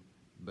Aaron,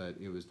 but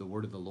it was the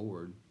word of the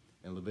Lord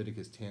in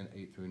Leviticus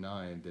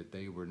 10:8-9 that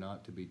they were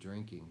not to be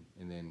drinking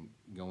and then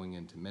going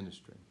into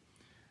ministry.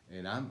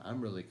 And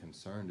I'm really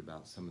concerned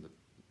about some of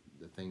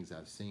the things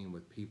I've seen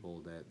with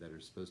people that are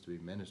supposed to be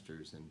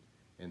ministers,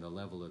 and the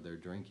level of their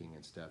drinking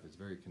and stuff is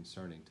very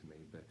concerning to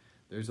me. But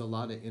there's a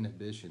lot of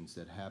inhibitions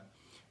that happen.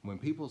 When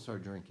people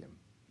start drinking,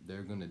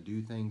 they're going to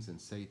do things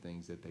and say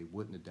things that they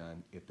wouldn't have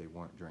done if they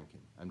weren't drinking.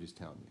 I'm just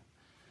telling you.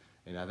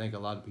 And I think a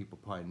lot of people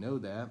probably know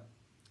that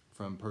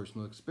from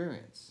personal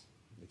experience,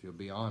 if you'll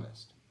be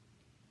honest.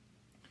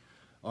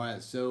 All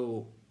right,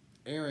 so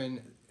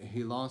Aaron,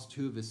 he lost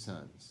 2 of his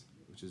sons,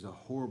 which is a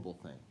horrible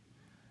thing.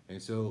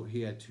 And so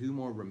he had 2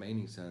 more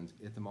remaining sons,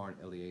 Ithamar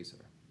and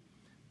Eleazar.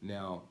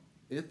 Now,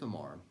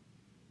 Ithamar,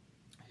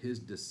 his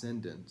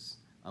descendants,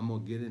 I'm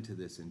going to get into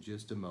this in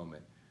just a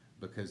moment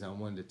because I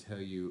wanted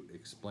to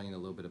explain a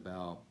little bit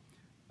about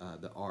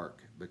the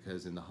ark,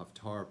 because in the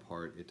Haftarah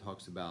part, it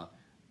talks about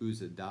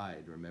Uzzah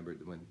died, remember,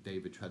 when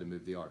David tried to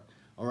move the ark.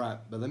 All right,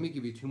 but let me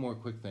give you 2 more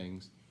quick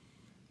things.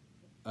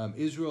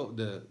 Israel,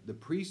 the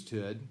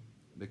priesthood,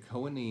 the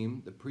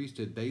Kohanim, the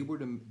priesthood, they were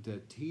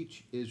to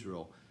teach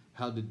Israel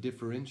how to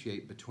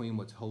differentiate between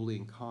what's holy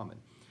and common.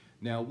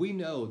 Now, we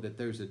know that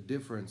there's a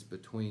difference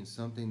between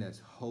something that's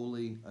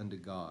holy unto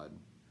God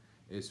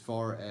as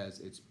far as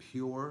it's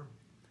pure,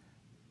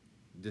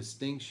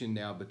 distinction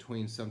now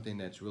between something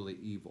that's really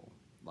evil,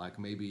 like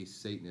maybe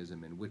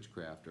Satanism and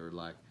witchcraft, or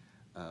like,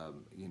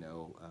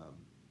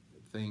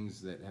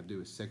 things that have to do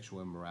with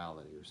sexual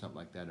immorality or something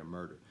like that, or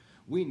murder.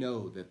 We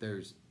know that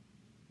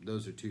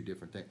those are 2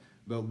 different things.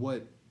 But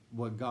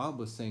what God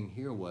was saying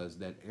here was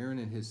that Aaron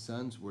and his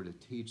sons were to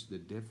teach the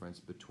difference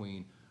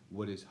between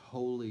what is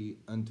holy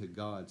unto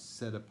God,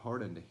 set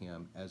apart unto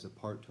him, as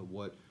apart to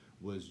what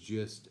was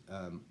just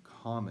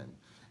common.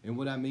 And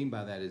what I mean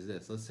by that is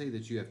this. Let's say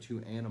that you have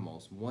 2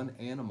 animals. One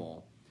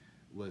animal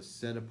was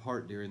set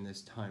apart during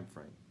this time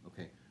frame,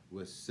 okay,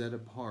 was set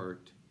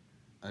apart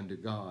unto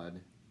God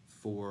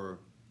for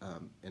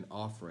an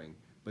offering.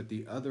 But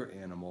the other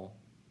animal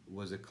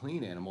was a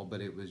clean animal,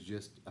 but it was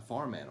just a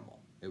farm animal.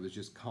 It was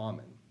just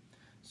common.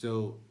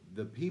 So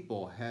the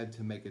people had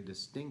to make a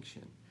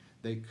distinction.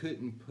 They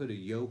couldn't put a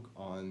yoke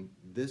on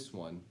this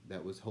one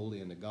that was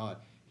holy unto God.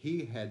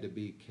 He had to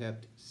be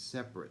kept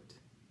separate.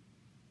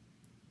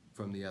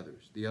 from the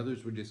others. The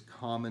others were just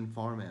common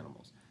farm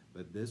animals,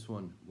 but this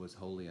one was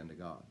holy unto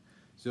God.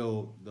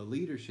 So the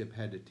leadership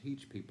had to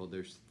teach people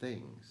there's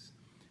things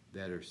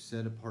that are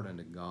set apart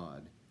unto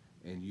God,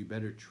 and you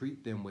better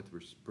treat them with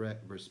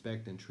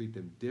respect and treat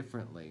them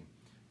differently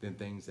than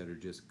things that are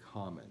just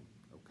common,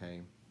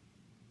 okay?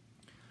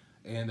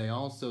 And they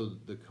also,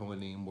 the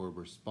Kohanim, were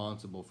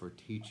responsible for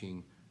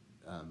teaching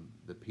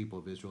the people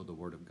of Israel the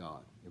Word of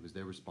God. It was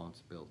their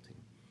responsibility.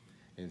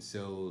 And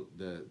so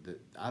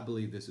I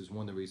believe this is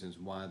one of the reasons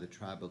why the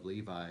tribe of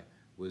Levi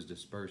was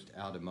dispersed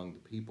out among the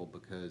people,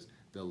 because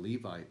the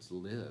Levites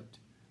lived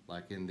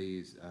like in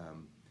these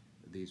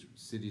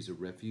cities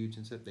of refuge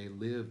and stuff. They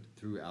lived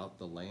throughout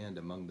the land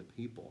among the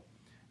people.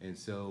 And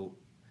so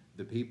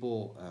the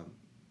people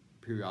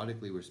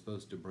periodically were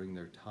supposed to bring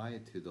their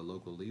tithe to the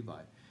local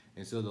Levite.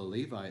 And so the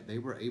Levite, they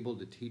were able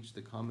to teach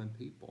the common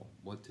people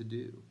what to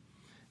do.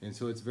 And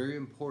so it's very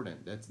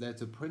important.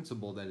 That's a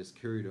principle that is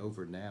carried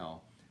over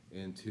now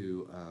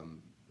into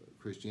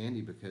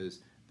Christianity, because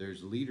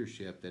there's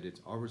leadership that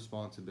it's our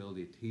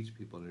responsibility to teach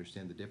people to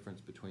understand the difference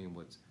between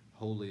what's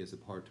holy as a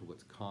part to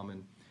what's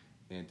common,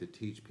 and to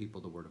teach people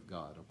the Word of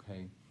God,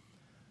 okay?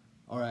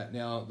 All right,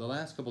 now the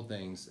last couple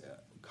things,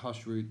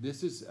 kashrut,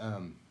 this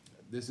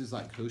is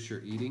like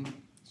kosher eating.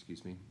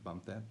 Excuse me,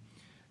 bump that.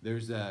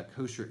 There's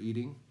kosher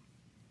eating.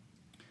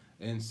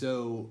 And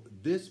so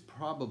this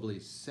probably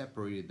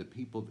separated the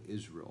people of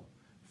Israel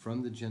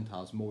from the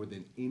Gentiles more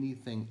than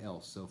anything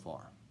else so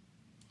far.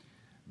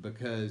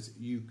 Because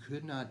you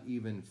could not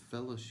even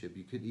fellowship,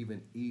 you couldn't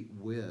even eat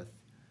with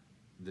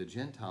the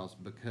Gentiles,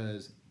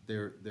 because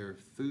their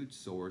food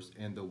source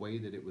and the way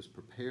that it was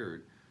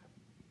prepared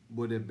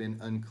would have been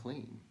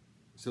unclean.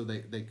 So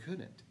they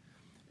couldn't.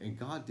 And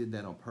God did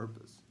that on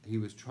purpose. He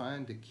was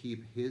trying to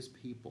keep his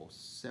people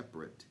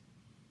separate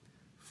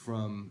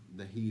from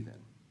the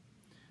heathen.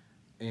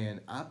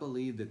 And I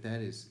believe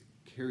that is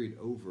carried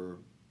over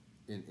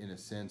in a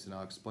sense, and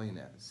I'll explain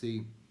that.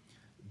 See,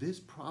 this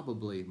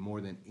probably more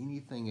than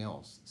anything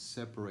else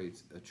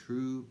separates a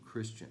true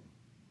Christian,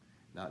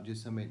 not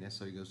just somebody that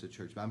necessarily goes to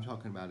church, but I'm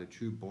talking about a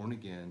true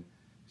born-again,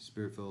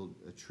 spirit-filled,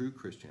 a true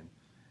Christian,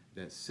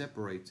 that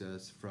separates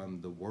us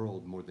from the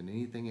world more than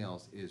anything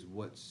else is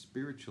what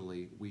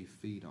spiritually we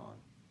feed on.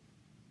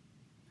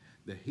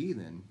 The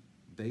heathen,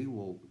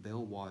 they'll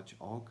watch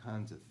all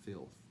kinds of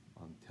filth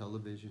on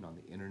television, on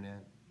the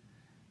internet.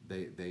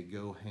 They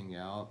go hang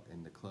out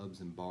in the clubs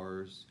and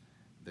bars,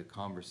 the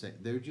conversation.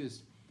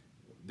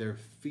 They're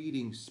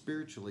feeding,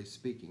 spiritually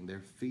speaking,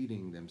 they're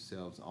feeding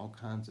themselves all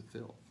kinds of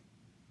filth.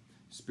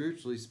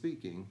 Spiritually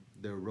speaking,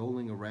 they're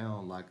rolling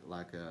around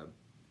like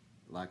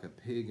a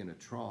pig in a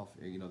trough.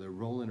 You know, they're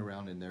rolling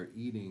around and they're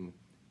eating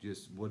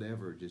just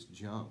whatever, just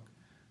junk.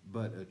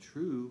 But a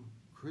true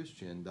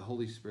Christian, the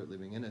Holy Spirit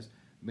living in us,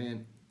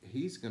 man,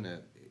 he's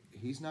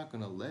not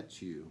gonna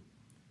let you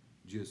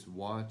just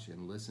watch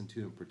and listen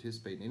to and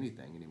participate in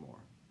anything anymore.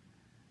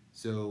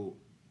 So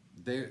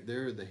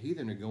the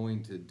heathen are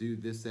going to do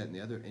this, that, and the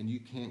other, and you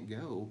can't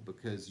go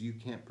because you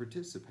can't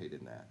participate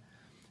in that.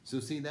 So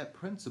see, that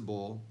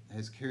principle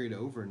has carried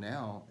over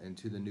now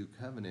into the new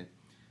covenant,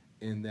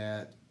 in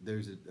that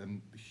there's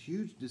a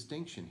huge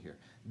distinction here.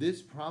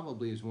 This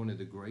probably is one of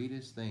the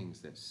greatest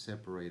things that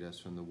separate us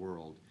from the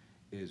world,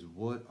 is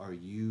what are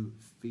you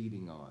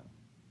feeding on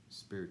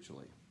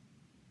spiritually?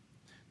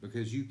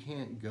 Because you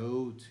can't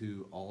go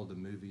to all the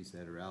movies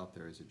that are out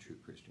there as a true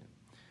Christian.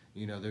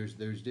 You know,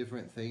 there's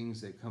different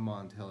things that come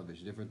on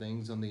television, different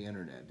things on the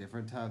internet,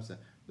 different types of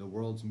the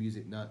world's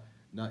music. Not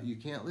you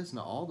can't listen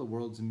to all the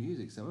world's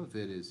music. Some of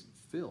it is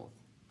filth.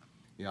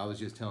 You know, I was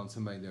just telling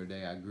somebody the other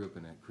day, I grew up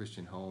in a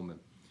Christian home,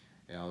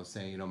 and I was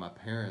saying, you know, my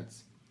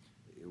parents,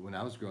 when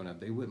I was growing up,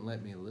 they wouldn't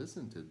let me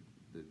listen to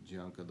the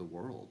junk of the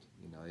world.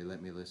 You know, they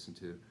let me listen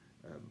to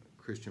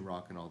Christian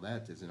rock and all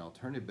that as an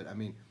alternative. But I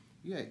mean,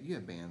 you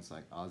had bands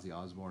like Ozzy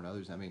Osbourne and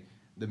others. I mean,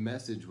 the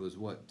message was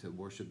what? To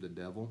worship the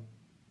devil,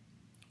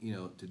 you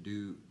know, to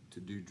do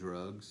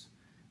drugs,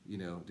 you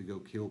know, to go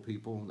kill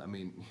people. I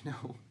mean, you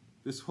know,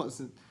 this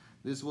wasn't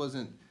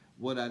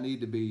what I need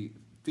to be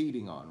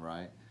feeding on,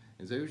 right?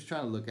 And so they were just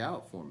trying to look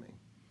out for me,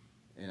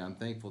 and I'm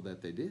thankful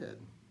that they did.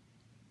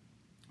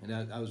 And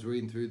I was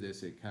reading through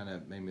this, it kind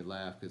of made me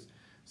laugh, because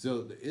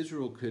so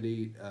Israel could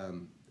eat,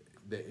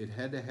 it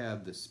had to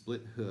have the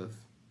split hoof,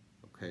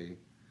 okay,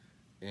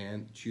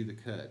 and chew the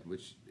cud,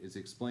 which is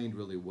explained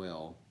really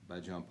well by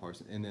John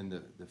Parson. And then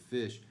the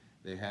fish,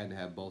 they had to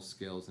have both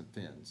scales and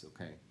fins,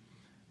 okay.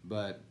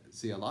 But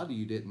see, a lot of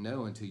you didn't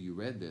know until you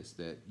read this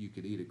that you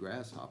could eat a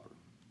grasshopper.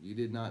 You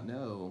did not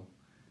know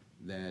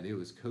that it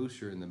was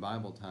kosher in the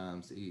Bible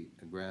times to eat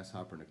a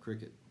grasshopper and a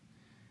cricket.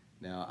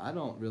 Now, I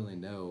don't really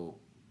know.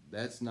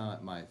 That's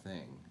not my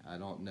thing. I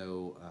don't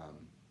know.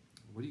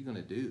 What are you going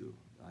to do?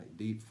 Like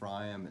deep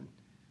fry them and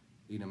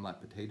eat them like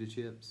potato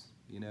chips?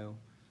 You know,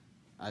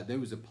 there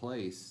was a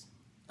place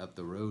up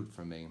the road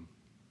from me,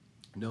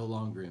 no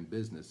longer in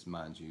business,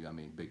 mind you. I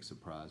mean, big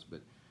surprise,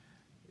 but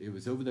it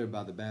was over there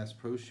by the Bass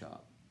Pro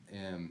Shop,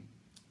 and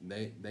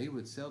they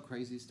would sell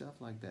crazy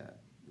stuff like that.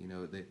 You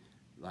know, they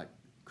like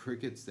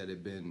crickets that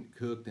had been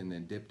cooked and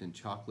then dipped in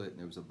chocolate, and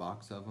there was a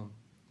box of them.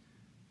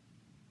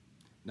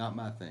 Not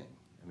my thing.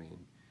 I mean,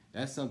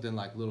 that's something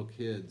like little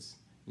kids.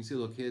 You see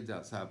little kids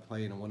outside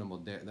playing, and one of them will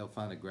dare, they'll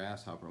find a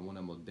grasshopper, and one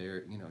of them will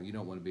dare, you know, you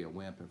don't want to be a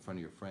wimp in front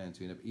of your friends.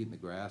 You end up eating the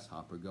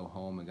grasshopper, go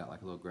home and got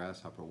like a little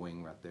grasshopper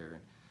wing right there.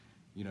 And,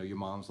 you know, your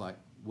mom's like,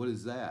 what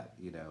is that?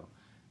 You know.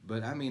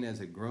 But I mean,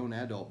 as a grown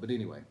adult, but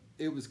anyway,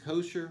 it was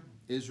kosher.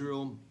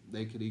 Israel,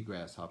 they could eat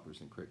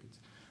grasshoppers and crickets.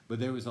 But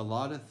there was a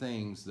lot of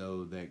things,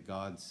 though, that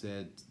God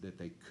said that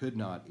they could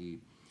not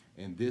eat.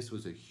 And this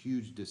was a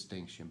huge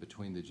distinction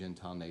between the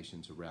Gentile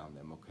nations around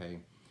them,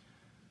 okay?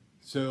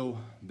 So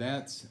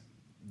that's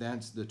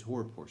the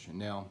Torah portion.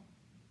 Now,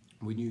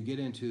 when you get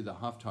into the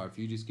Haftarah, if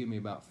you just give me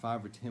about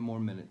 5 or 10 more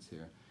minutes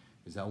here,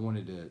 because I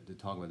wanted to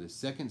talk about this.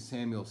 2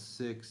 Samuel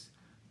 6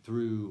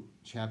 through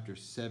chapter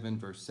 7,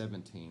 verse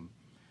 17.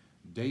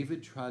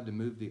 David tried to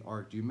move the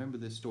ark. Do you remember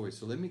this story?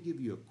 So let me give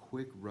you a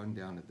quick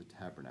rundown of the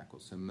tabernacle.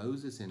 So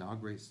Moses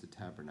inaugurates the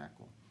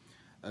tabernacle.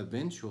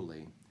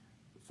 Eventually,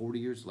 40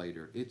 years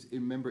later,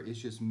 remember, it's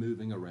just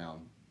moving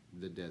around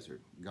the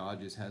desert.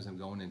 God just has them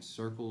going in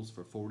circles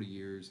for 40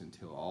 years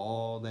until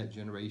all that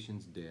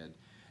generation's dead.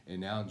 And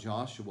now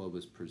Joshua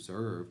was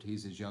preserved.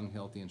 He's as young,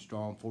 healthy, and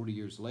strong 40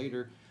 years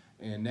later.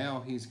 And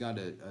now he's got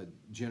a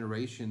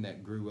generation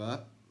that grew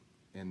up,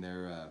 and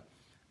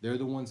they're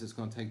the ones that's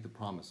going to take the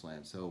promised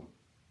land. So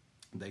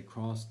they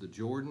cross the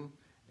Jordan.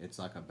 It's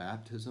like a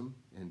baptism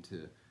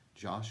into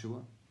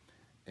Joshua.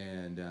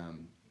 And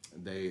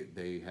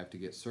they have to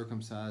get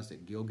circumcised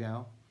at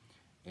Gilgal.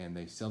 And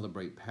they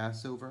celebrate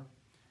Passover.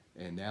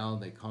 And now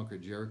they conquer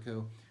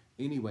Jericho.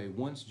 Anyway,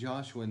 once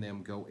Joshua and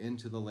them go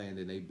into the land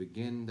and they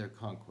begin their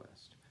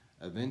conquest,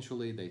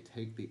 eventually they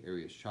take the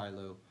area of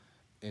Shiloh.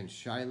 And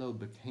Shiloh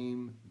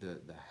became the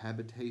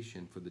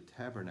habitation for the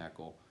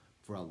tabernacle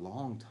for a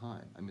long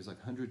time. I mean, it's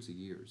like hundreds of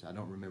years. I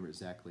don't remember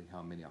exactly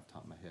how many off the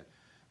top of my head,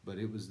 but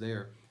it was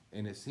there.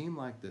 And it seemed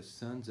like the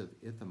sons of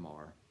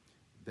Ithamar,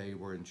 they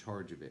were in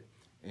charge of it.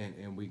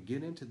 And we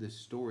get into this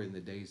story in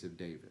the days of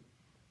David,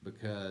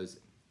 because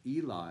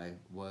Eli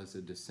was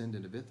a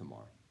descendant of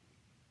Ithamar.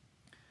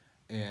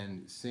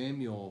 And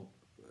Samuel,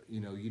 you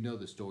know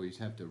the story. You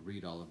have to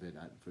read all of it.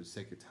 For the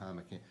sake of time,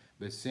 I can't.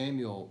 But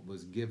Samuel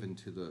was given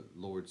to the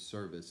Lord's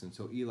service, and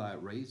so Eli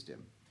raised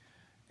him.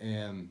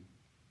 And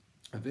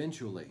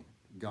eventually,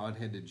 God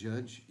had to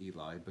judge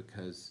Eli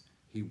because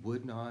he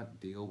would not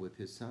deal with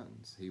his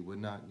sons. He would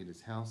not get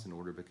his house in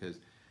order because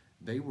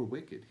they were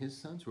wicked. His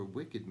sons were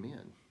wicked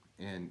men.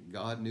 And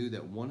God knew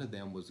that one of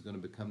them was going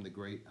to become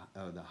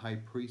the high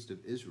priest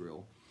of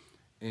Israel.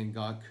 And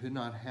God could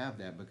not have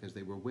that because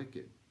they were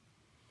wicked.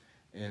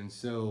 And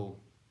so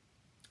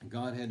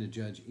God had to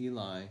judge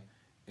Eli.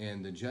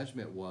 And the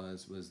judgment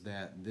was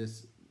that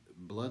this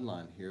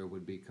bloodline here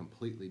would be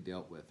completely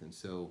dealt with. And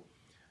so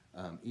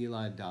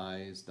Eli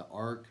dies, the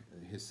ark,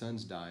 his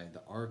sons die,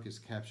 the ark is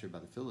captured by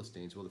the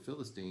Philistines. Well, the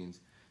Philistines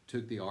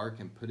took the ark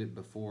and put it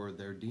before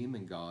their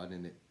demon god,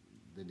 and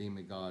the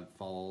demon god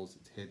falls,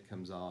 its head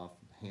comes off,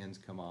 hands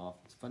come off.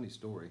 It's a funny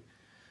story.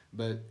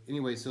 But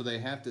anyway, so they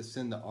have to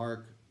send the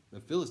ark.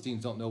 The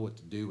Philistines don't know what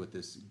to do with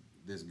this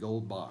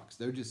gold box.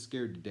 They're just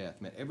scared to death.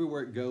 Man,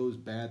 everywhere it goes,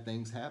 bad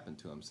things happen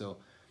to them. So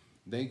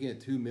they get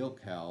 2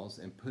 milk cows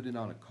and put it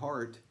on a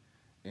cart,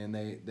 and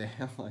they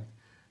have like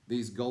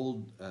these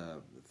gold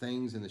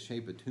things in the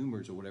shape of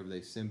tumors or whatever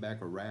they send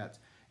back, or rats,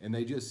 and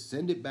they just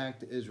send it back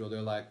to Israel.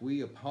 They're like,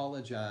 we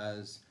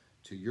apologize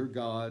to your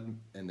God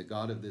and the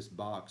God of this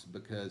box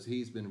because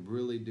he's been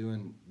really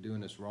doing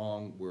us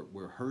wrong.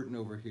 We're hurting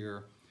over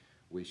here.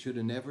 We should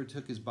have never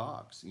took his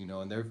box, you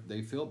know, and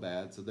they feel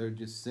bad, so they're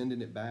just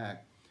sending it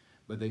back,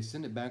 but they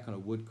send it back on a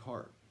wood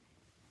cart.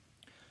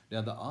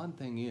 Now the odd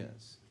thing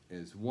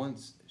is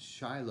once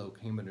Shiloh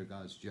came under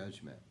God's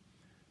judgment,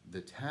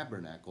 the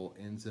tabernacle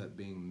ends up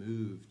being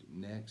moved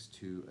next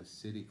to a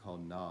city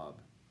called Nob.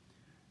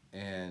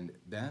 And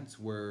that's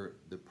where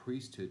the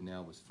priesthood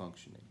now was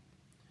functioning.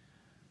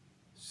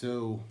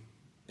 So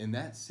in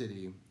that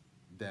city,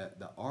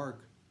 the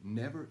ark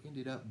never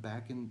ended up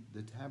back in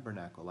the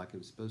tabernacle like it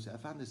was supposed to. I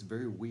found this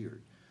very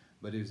weird.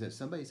 But it was at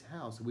somebody's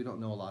house we don't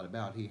know a lot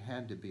about. He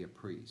had to be a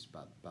priest,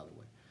 by the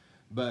way.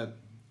 But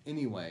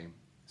anyway,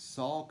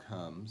 Saul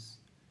comes.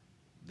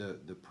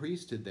 The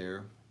priesthood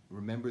there,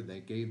 remember,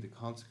 they gave the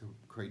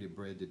consecrated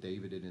bread to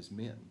David and his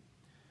men.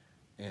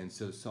 And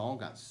so Saul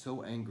got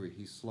so angry,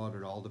 he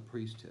slaughtered all the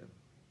priesthood.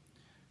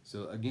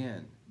 So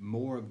again,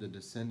 more of the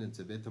descendants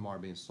of Ithamar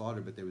being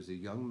slaughtered, but there was a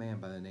young man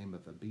by the name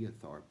of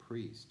Abiathar, a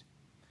priest.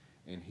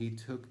 And he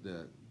took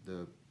the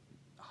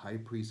high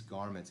priest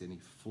garments and he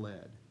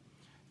fled.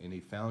 And he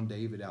found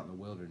David out in the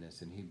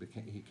wilderness, and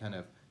he kind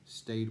of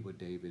stayed with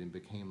David and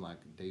became like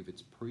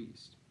David's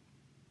priest.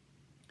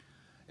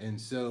 And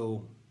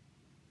so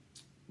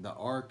the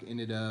ark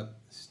ended up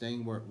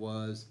staying where it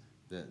was.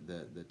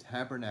 The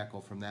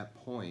tabernacle from that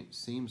point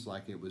seems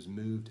like it was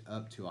moved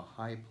up to a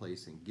high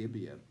place in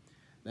Gibeah.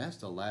 That's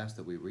the last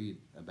that we read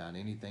about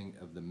anything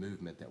of the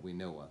movement that we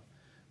know of.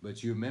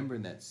 But you remember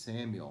that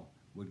Samuel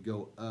would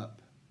go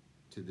up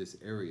to this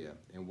area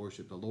and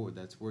worship the Lord.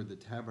 That's where the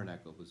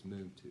tabernacle was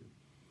moved to.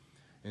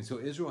 And so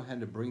Israel had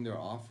to bring their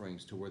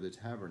offerings to where the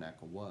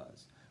tabernacle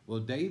was. Well,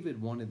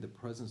 David wanted the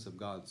presence of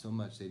God so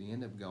much that he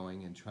ended up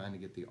going and trying to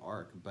get the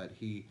ark. But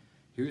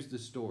here's the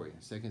story,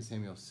 2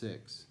 Samuel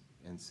 6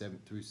 and 7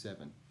 through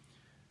 7.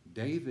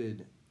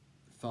 David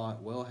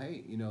thought, well,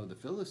 hey, the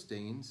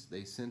Philistines,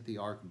 they sent the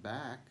ark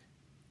back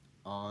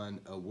on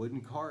a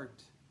wooden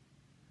cart,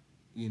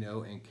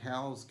 and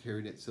cows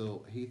carried it.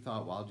 So he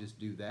thought, well, I'll just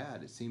do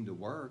that. It seemed to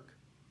work.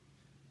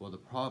 Well, the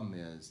problem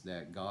is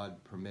that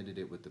God permitted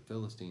it with the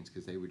Philistines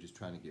because they were just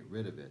trying to get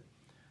rid of it.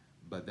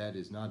 But that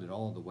is not at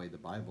all the way the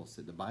Bible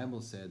said. The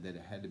Bible said that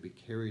it had to be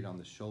carried on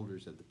the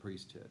shoulders of the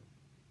priesthood.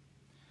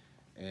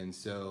 And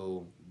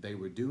so they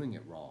were doing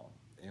it wrong.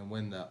 And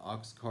when the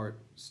ox cart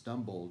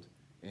stumbled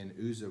and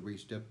Uzzah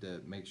reached up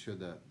to make sure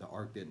the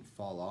ark didn't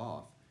fall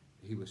off,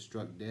 he was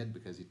struck dead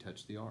because he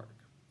touched the ark.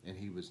 And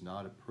he was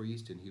not a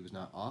priest, and he was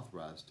not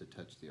authorized to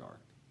touch the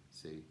ark.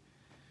 See?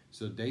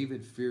 So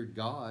David feared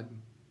God,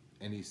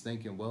 and he's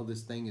thinking, well,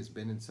 this thing has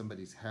been in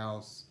somebody's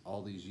house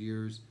all these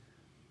years.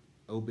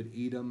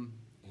 Obed-Edom,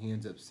 he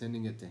ends up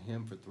sending it to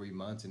him for 3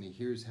 months, and he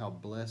hears how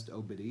blessed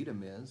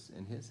Obed-Edom is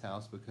in his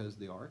house because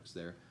the ark's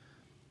there.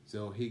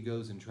 So he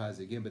goes and tries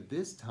again. But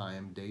this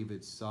time,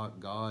 David sought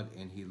God,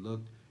 and he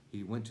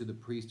went to the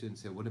priesthood and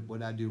said, what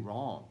did I do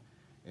wrong?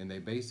 And they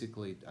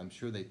basically, I'm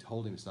sure they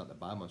told him, it's not the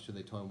Bible, I'm sure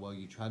they told him, well,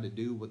 you tried to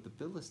do what the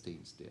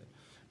Philistines did.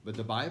 But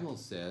the Bible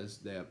says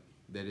that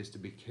it's to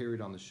be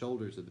carried on the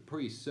shoulders of the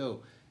priest.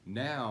 So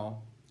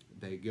now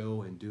they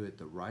go and do it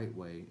the right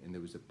way, and there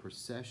was a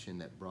procession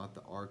that brought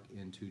the ark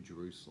into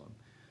Jerusalem.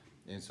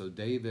 And so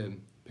David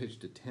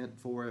pitched a tent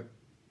for it.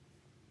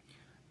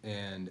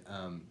 And,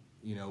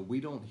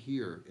 we don't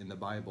hear in the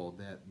Bible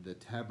that the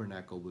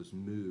tabernacle was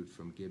moved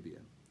from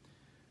Gibeon.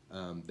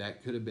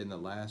 That could have been the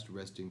last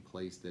resting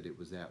place that it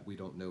was at. We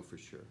don't know for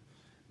sure.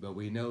 But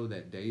we know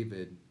that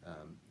David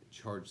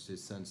charged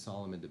his son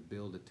Solomon to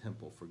build a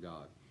temple for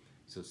God.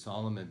 So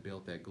Solomon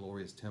built that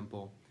glorious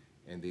temple,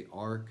 and the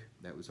ark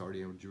that was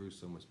already in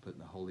Jerusalem was put in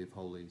the Holy of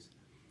Holies.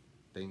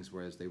 Things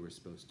were as they were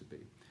supposed to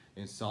be.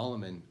 And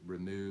Solomon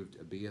removed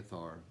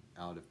Abiathar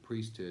out of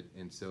priesthood,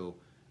 and so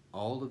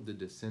all of the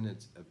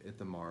descendants of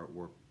Ithamar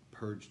were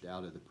purged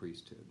out of the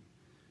priesthood.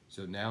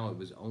 So now it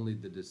was only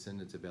the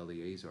descendants of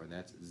Eleazar, and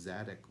that's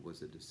Zadok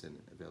was a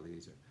descendant of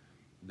Eleazar.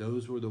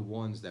 Those were the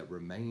ones that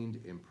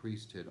remained in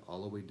priesthood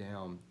all the way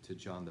down to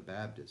John the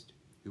Baptist,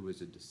 who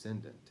was a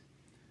descendant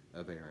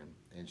of Aaron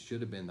and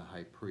should have been the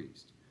high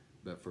priest,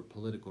 but for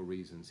political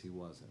reasons he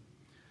wasn't.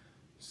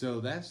 So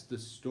that's the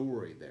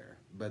story there.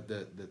 But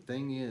the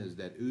thing is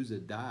that Uzzah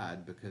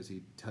died because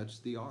he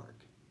touched the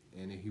ark,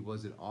 and he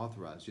wasn't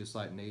authorized, just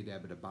like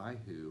Nadab and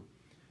Abihu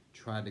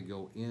tried to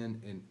go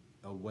in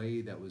a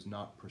way that was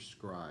not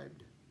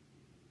prescribed,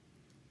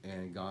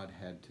 and God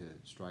had to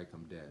strike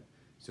them dead.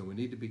 So we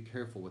need to be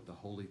careful with the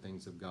holy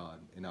things of God.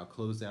 And I'll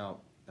close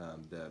out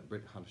the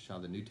Brit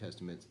Hadashah, the New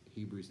Testament,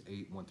 Hebrews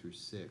 8, 1 through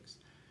 6.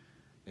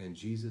 And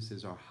Jesus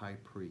is our high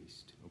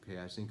priest. Okay,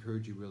 I just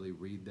encourage you really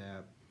read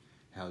that,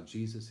 how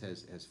Jesus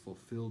has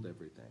fulfilled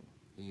everything.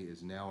 He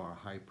is now our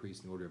high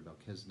priest in order of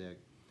Melchizedek.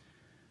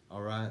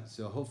 All right,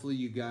 so hopefully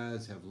you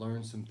guys have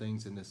learned some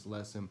things in this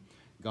lesson.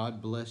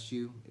 God bless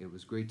you. It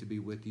was great to be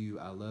with you.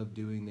 I love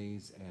doing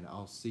these, and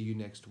I'll see you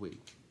next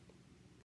week.